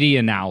It's 3D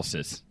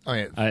analysis. Oh,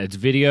 yeah. It's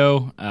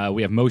video.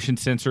 We have motion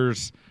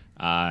sensors.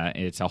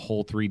 It's a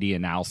whole 3D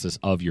analysis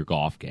of your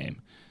golf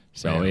game.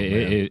 So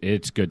Man,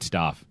 it's good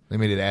stuff. they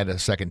made it add a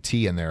second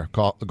T in there,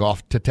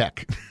 golf to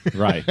tech.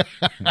 Right.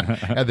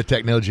 Add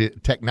the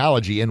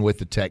technology in with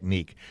the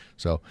technique.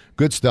 So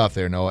good stuff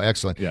there, Noah.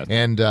 Excellent. Yes.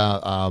 And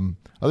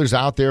others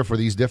out there for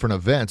these different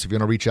events, if you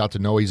want to reach out to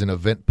Noah, he's an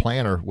event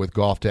planner with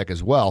Golf Tech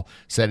as well,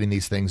 setting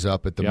these things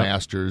up at the Yep.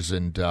 Masters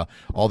and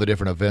all the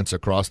different events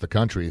across the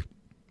country.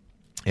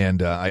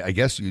 And I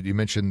guess you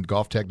mentioned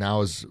Golf Tech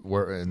now is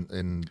we're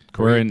in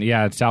Korea.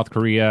 We're in South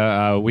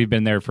Korea. We've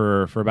been there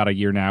for about a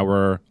year now.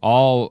 We're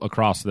all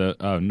across the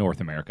North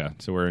America.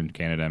 So we're in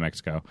Canada and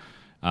Mexico,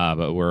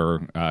 but we're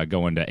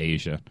going to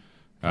Asia.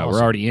 Awesome.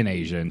 We're already in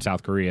Asia, in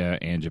South Korea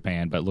and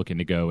Japan, but looking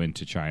to go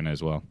into China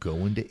as well.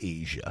 Going to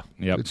Asia.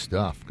 Yep. Good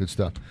stuff. Good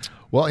stuff.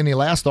 Well, any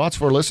last thoughts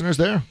for listeners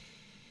there?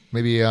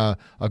 Maybe a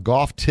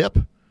golf tip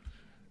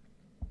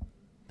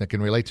that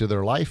can relate to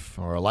their life,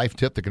 or a life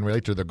tip that can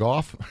relate to their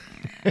golf.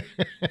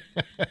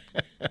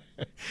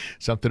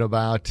 Something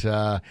about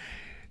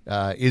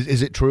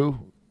is it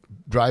true?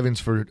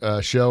 Driving's for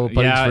show,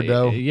 putting's for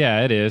dough.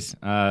 Yeah, it is.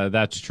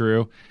 That's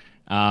true.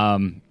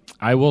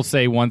 I will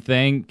say one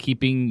thing: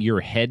 keeping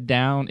your head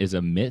down is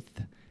a myth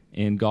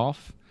in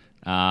golf.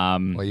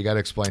 Well, you got to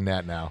explain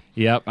that now.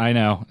 Yep, I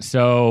know.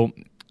 So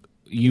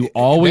you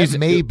always that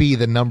may be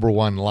the number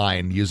one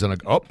line using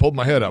pull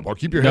my head up or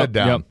keep your head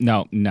down.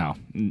 No.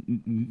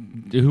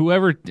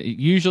 Whoever,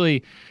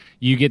 usually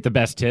you get the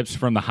best tips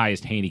from the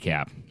highest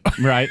handicap,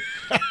 right?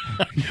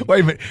 Wait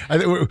a minute. I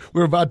think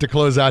we're about to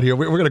close out here.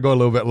 We're going to go a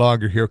little bit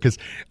longer here because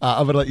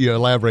I'm going to let you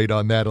elaborate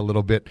on that a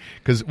little bit.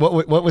 Because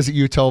what was it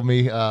you told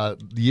me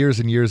years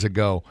and years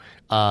ago?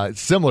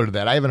 Similar to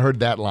that. I haven't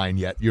heard that line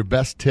yet. Your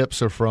best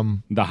tips are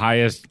from The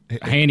highest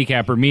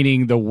handicapper,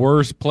 meaning the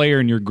worst player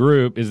in your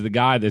group, is the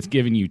guy that's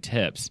giving you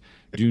tips.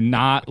 Do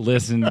not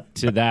listen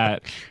to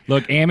that.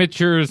 Look,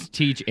 amateurs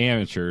teach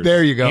amateurs.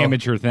 There you go.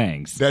 Amateur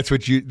things. That's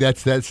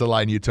the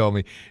line you told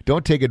me.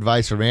 Don't take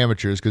advice from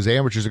amateurs because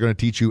amateurs are going to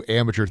teach you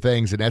amateur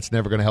things, and that's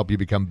never going to help you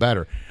become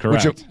better.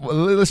 Correct.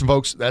 Listen,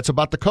 folks, that's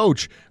about the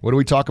coach. What do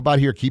we talk about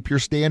here? Keep your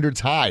standards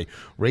high.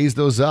 Raise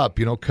those up.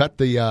 Cut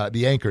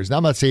the anchors. Now,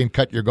 I'm not saying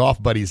cut your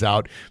golf buddies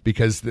out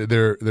because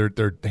their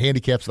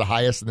handicap's the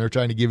highest and they're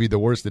trying to give you the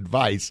worst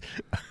advice.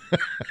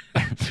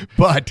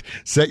 But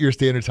set your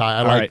standards high.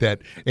 I like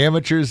that.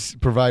 Amateurs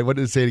provide. What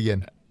did it say it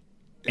again?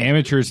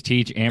 Amateurs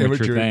teach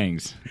amateur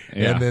things.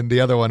 Yeah. And then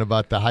the other one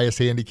about the highest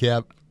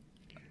handicap.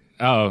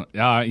 Oh,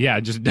 yeah,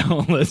 just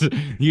don't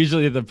listen.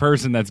 Usually the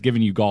person that's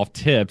giving you golf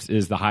tips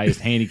is the highest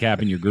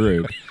handicap in your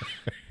group.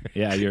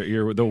 Yeah,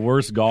 you're the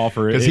worst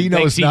golfer. Because he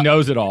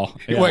knows it all.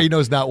 Yeah. Well, he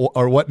knows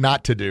what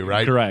not to do,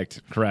 right?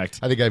 Correct.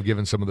 I think I've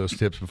given some of those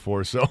tips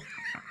before, so...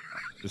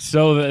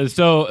 So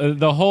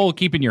the whole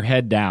keeping your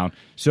head down.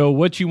 So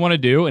what you want to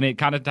do, and it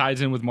kind of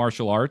ties in with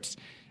martial arts,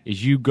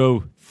 is you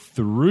go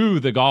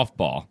through the golf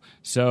ball.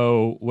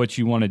 So what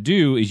you want to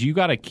do is you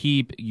got to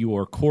keep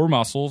your core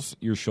muscles,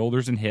 your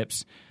shoulders and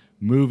hips,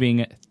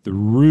 moving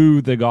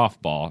through the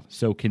golf ball.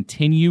 So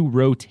continue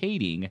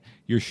rotating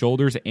your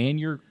shoulders and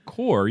your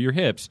core, your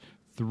hips,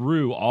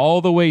 through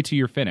all the way to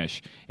your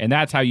finish. And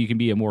that's how you can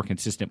be a more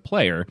consistent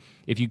player.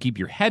 If you keep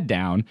your head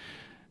down,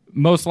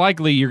 most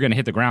likely you're going to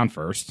hit the ground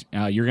first.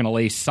 You're going to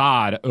lay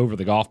sod over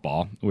the golf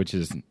ball, which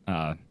is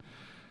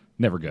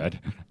never good.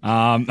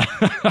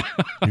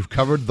 You've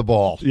covered the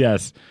ball.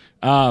 Yes.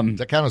 Does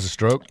that count as a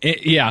stroke?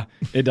 Yeah,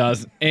 it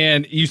does.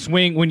 And you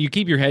swing, when you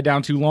keep your head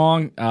down too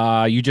long,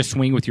 you just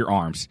swing with your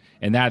arms.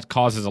 And that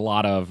causes a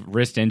lot of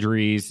wrist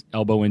injuries,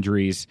 elbow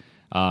injuries,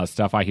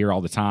 stuff I hear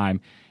all the time.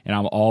 And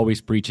I'm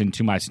always preaching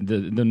to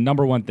the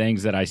number one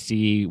things that I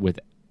see with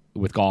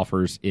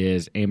golfers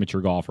is amateur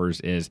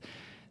golfers is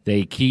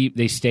they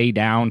stay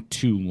down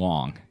too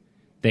long.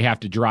 They have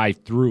to drive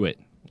through it.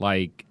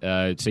 Like,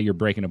 say you're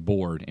breaking a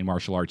board in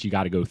martial arts, you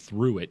got to go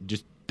through it.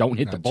 Just don't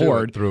hit the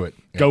board. Through it.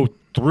 Yeah. Go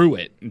through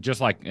it.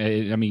 Just like,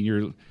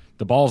 the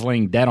ball's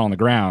laying dead on the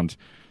ground.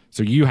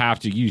 So you have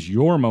to use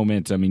your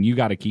momentum, and you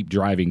got to keep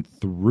driving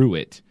through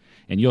it.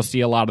 And you'll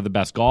see a lot of the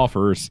best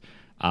golfers,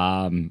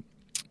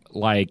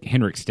 like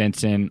Henrik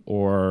Stenson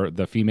or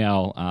the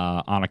female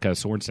Annika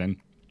Sorensen.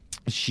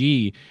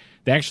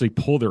 They actually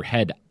pull their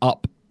head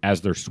up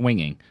as they're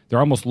swinging. They're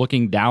almost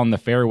looking down the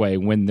fairway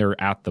when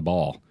they're at the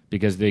ball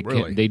because they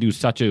Really? they do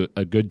such a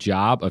good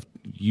job of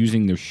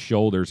using their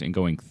shoulders and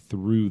going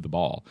through the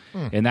ball.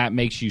 And that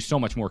makes you so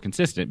much more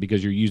consistent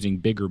because you're using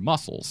bigger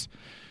muscles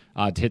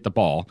to hit the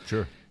ball.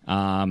 Sure.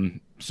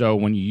 So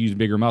when you use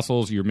bigger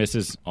muscles, your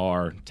misses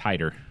are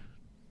tighter.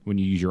 When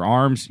you use your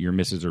arms, your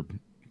misses are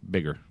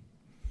bigger.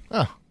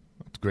 Oh,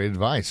 that's great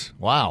advice.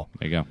 Wow.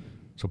 There you go.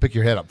 So pick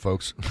your head up,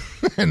 folks.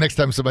 And next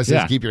time somebody says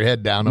Yeah. keep your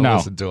head down, don't No.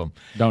 listen to them.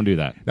 Don't do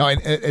that. No,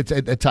 and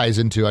it ties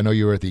into, I know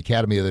you were at the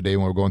academy the other day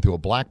when we were going through a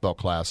black belt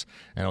class,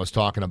 and I was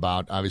talking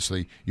about,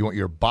 obviously, you want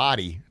your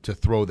body to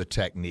throw the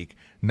technique,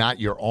 not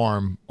your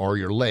arm or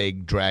your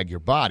leg drag your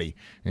body.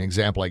 An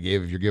example I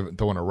gave, if you're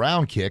throwing a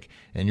round kick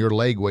and your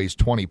leg weighs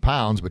 20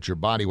 pounds, but your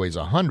body weighs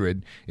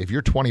 100, if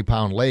your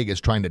 20-pound leg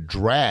is trying to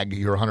drag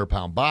your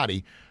 100-pound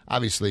body,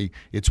 obviously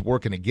it's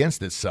working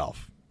against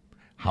itself.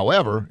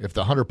 However, if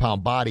the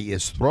 100-pound body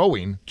is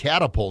throwing,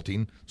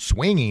 catapulting,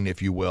 swinging,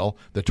 if you will,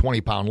 the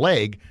 20-pound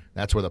leg,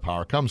 that's where the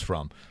power comes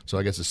from. So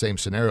I guess the same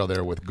scenario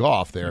there with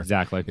golf there.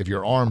 Exactly. If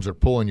your arms are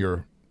pulling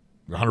your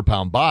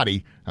 100-pound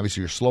body, obviously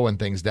you're slowing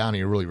things down and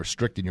you're really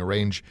restricting your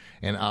range.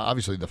 And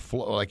obviously the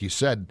flow, like you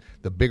said,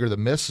 the bigger the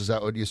miss. Is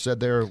that what you said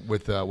there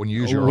with when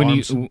you use your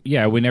arms?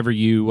 Whenever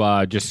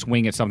you just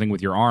swing at something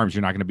with your arms,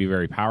 you're not going to be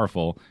very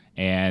powerful.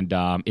 And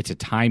it's a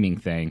timing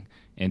thing.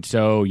 And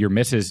so your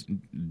misses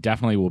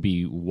definitely will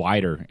be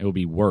wider. It will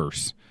be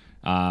worse.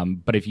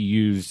 But if you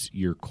use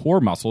your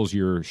core muscles,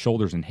 your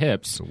shoulders and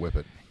hips, So whip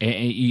it.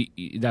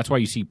 and that's why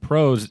you see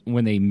pros,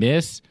 when they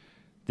miss,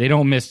 they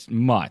don't miss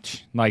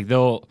much. Like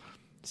they'll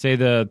say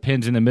the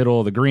pin's in the middle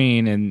of the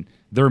green, and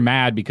they're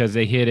mad because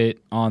they hit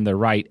it on the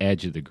right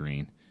edge of the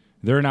green.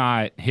 They're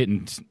not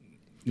hitting,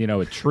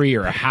 a tree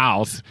or a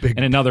house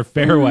in another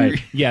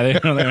fairway. Yeah, they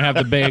don't have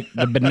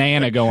the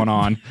banana going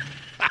on.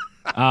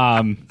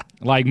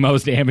 Like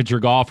most amateur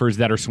golfers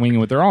that are swinging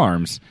with their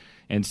arms.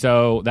 And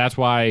so that's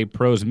why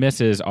pros'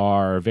 misses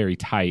are very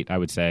tight, I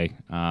would say.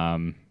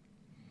 Yeah,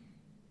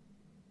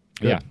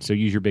 so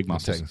use your big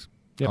muscles. Things.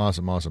 Yep.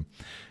 Awesome.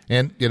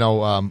 And,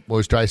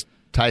 always tie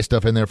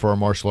stuff in there for our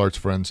martial arts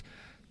friends.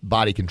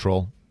 Body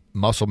control,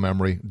 muscle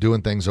memory,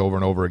 doing things over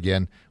and over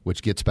again,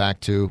 which gets back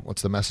to,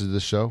 what's the message of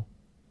this show?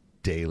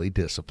 Daily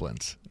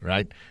disciplines,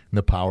 right? And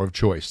the power of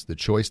choice. The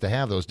choice to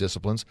have those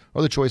disciplines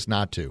or the choice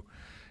not to.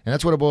 And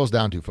that's what it boils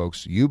down to,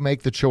 folks. You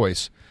make the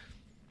choice,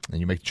 and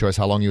you make the choice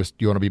how long you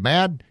want to be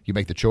mad. You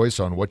make the choice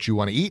on what you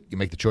want to eat. You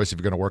make the choice if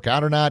you're going to work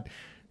out or not.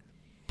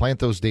 Plant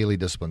those daily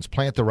disciplines.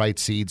 Plant the right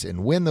seeds,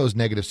 and when those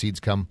negative seeds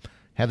come,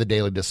 have the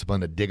daily discipline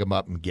to dig them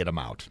up and get them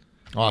out.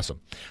 Awesome.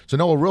 So,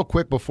 Noah, real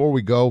quick before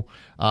we go,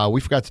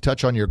 we forgot to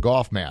touch on your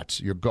golf mats,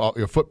 your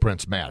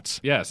footprints mats.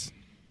 Yes.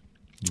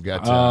 You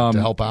got to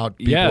help out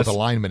people yes. with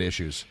alignment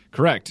issues.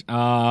 Correct.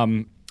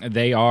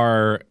 They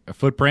are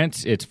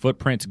footprints. It's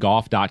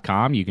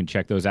footprintsgolf.com. You can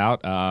check those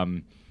out.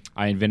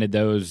 I invented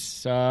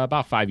those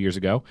about 5 years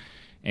ago,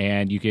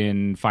 and you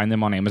can find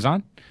them on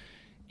Amazon.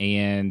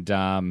 And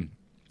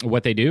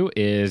what they do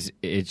is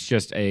it's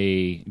just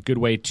a good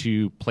way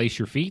to place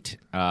your feet.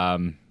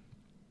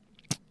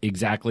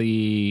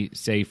 Exactly,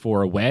 say,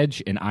 for a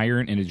wedge, an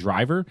iron, and a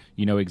driver.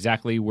 You know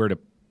exactly where to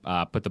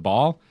put the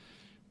ball.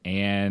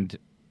 And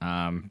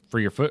for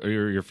your foot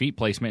or your feet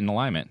placement and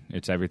alignment.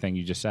 It's everything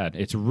you just said.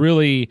 It's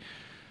really,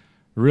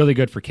 really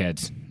good for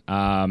kids.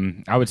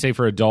 I would say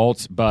for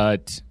adults,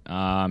 but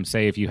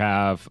say if you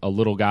have a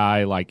little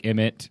guy like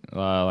Emmett,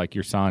 like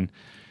your son,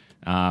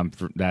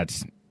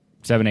 that's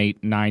 7,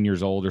 8, 9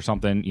 years old or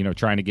something,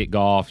 trying to get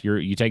golf.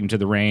 You take him to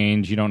the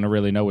range. You don't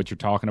really know what you're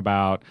talking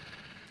about.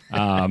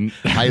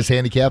 Highest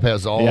handicap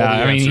has all the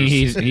I mean,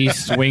 answers.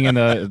 he's swinging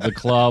the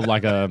club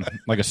like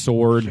a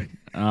sword.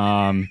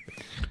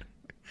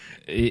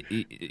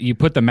 You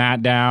put the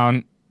mat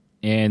down,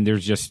 and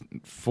there's just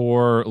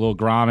 4 little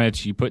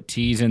grommets. You put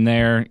tees in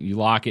there, you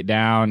lock it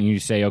down, and you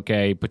say,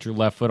 okay, put your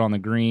left foot on the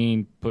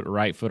green, put your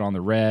right foot on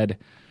the red,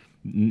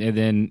 and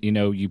then,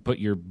 you put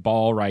your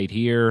ball right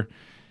here,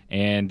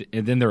 and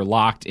then they're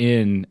locked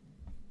in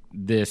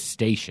this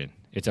station.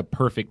 It's a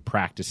perfect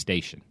practice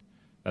station.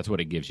 That's what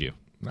it gives you.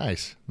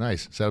 Nice.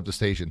 Set up the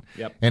station.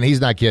 Yep. And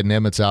he's not kidding.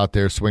 Emmett's out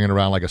there swinging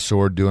around like a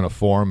sword, doing a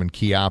form and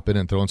key-opping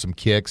and throwing some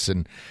kicks.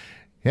 And,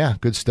 yeah,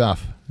 good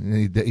stuff.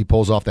 He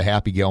pulls off the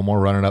Happy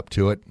Gilmore, running up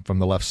to it from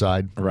the left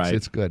side. Right.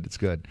 It's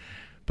good.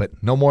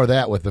 But no more of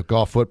that with the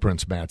golf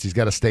footprints mats. He's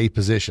got to stay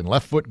position.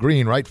 Left foot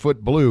green, right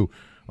foot blue,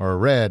 or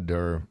red,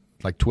 or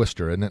like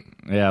Twister, isn't it?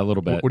 Yeah, a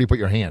little bit. Where do you put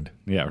your hand?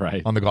 Yeah,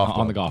 right. On the golf club.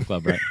 On the golf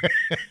club, right.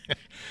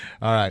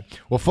 All right.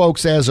 Well,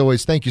 folks, as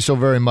always, thank you so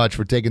very much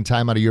for taking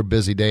time out of your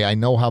busy day. I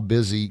know how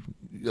busy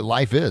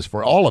life is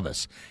for all of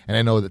us, and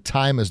I know that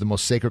time is the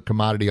most sacred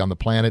commodity on the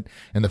planet,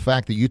 and the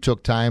fact that you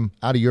took time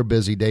out of your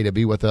busy day to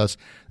be with us,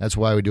 that's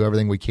why we do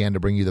everything we can to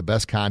bring you the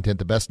best content,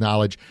 the best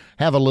knowledge,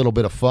 have a little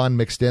bit of fun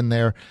mixed in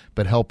there,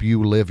 but help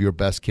you live your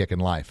best kick in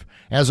life.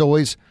 As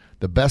always,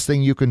 The best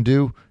thing you can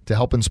do to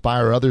help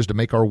inspire others to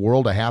make our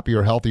world a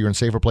happier, healthier, and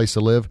safer place to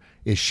live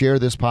is share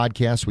this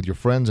podcast with your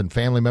friends and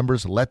family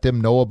members. Let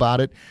them know about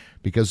it,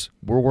 because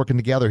we're working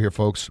together here,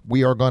 folks.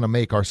 We are going to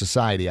make our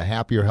society a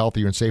happier,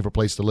 healthier, and safer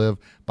place to live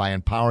by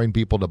empowering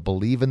people to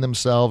believe in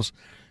themselves,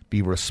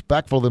 be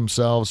respectful of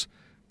themselves,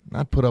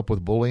 not put up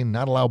with bullying,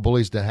 not allow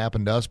bullies to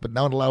happen to us, but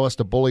not allow us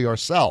to bully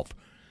ourselves.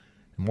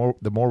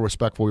 The more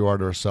respectful we are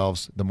to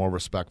ourselves, the more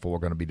respectful we're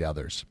going to be to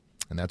others.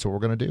 And that's what we're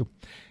going to do.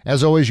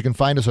 As always, you can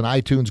find us on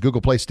iTunes, Google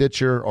Play,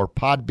 Stitcher, or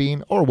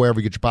Podbean, or wherever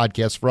you get your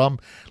podcasts from.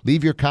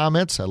 Leave your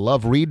comments. I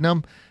love reading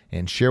them,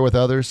 and share with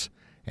others.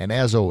 And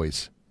as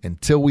always,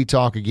 until we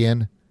talk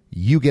again,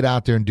 you get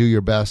out there and do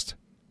your best,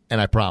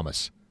 and I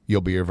promise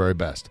you'll be your very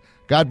best.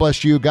 God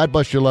bless you. God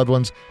bless your loved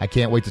ones. I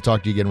can't wait to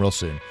talk to you again real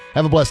soon.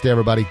 Have a blessed day,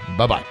 everybody.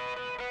 Bye-bye.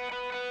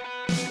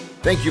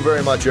 Thank you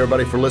very much,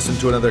 everybody, for listening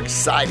to another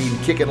exciting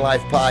Kickin'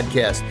 Life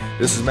podcast.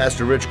 This is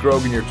Master Rich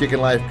Grogan, your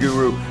Kickin' Life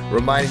guru,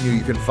 reminding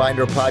you can find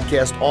our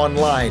podcast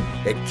online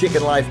at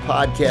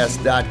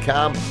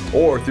kickinlifepodcast.com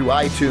or through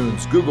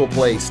iTunes, Google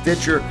Play,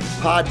 Stitcher,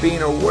 Podbean,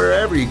 or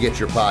wherever you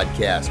get your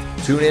podcast.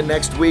 Tune in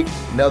next week.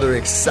 Another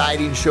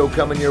exciting show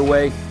coming your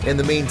way. In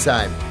the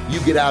meantime, you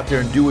get out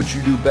there and do what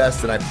you do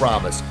best, and I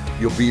promise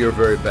you'll be your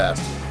very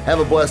best. Have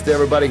a blessed day,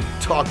 everybody.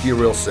 Talk to you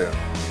real soon.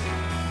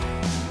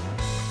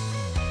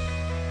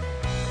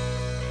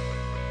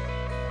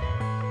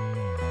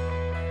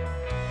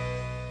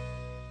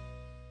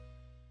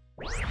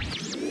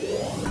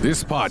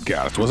 This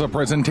podcast was a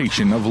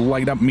presentation of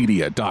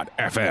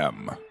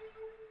LightUpMedia.fm.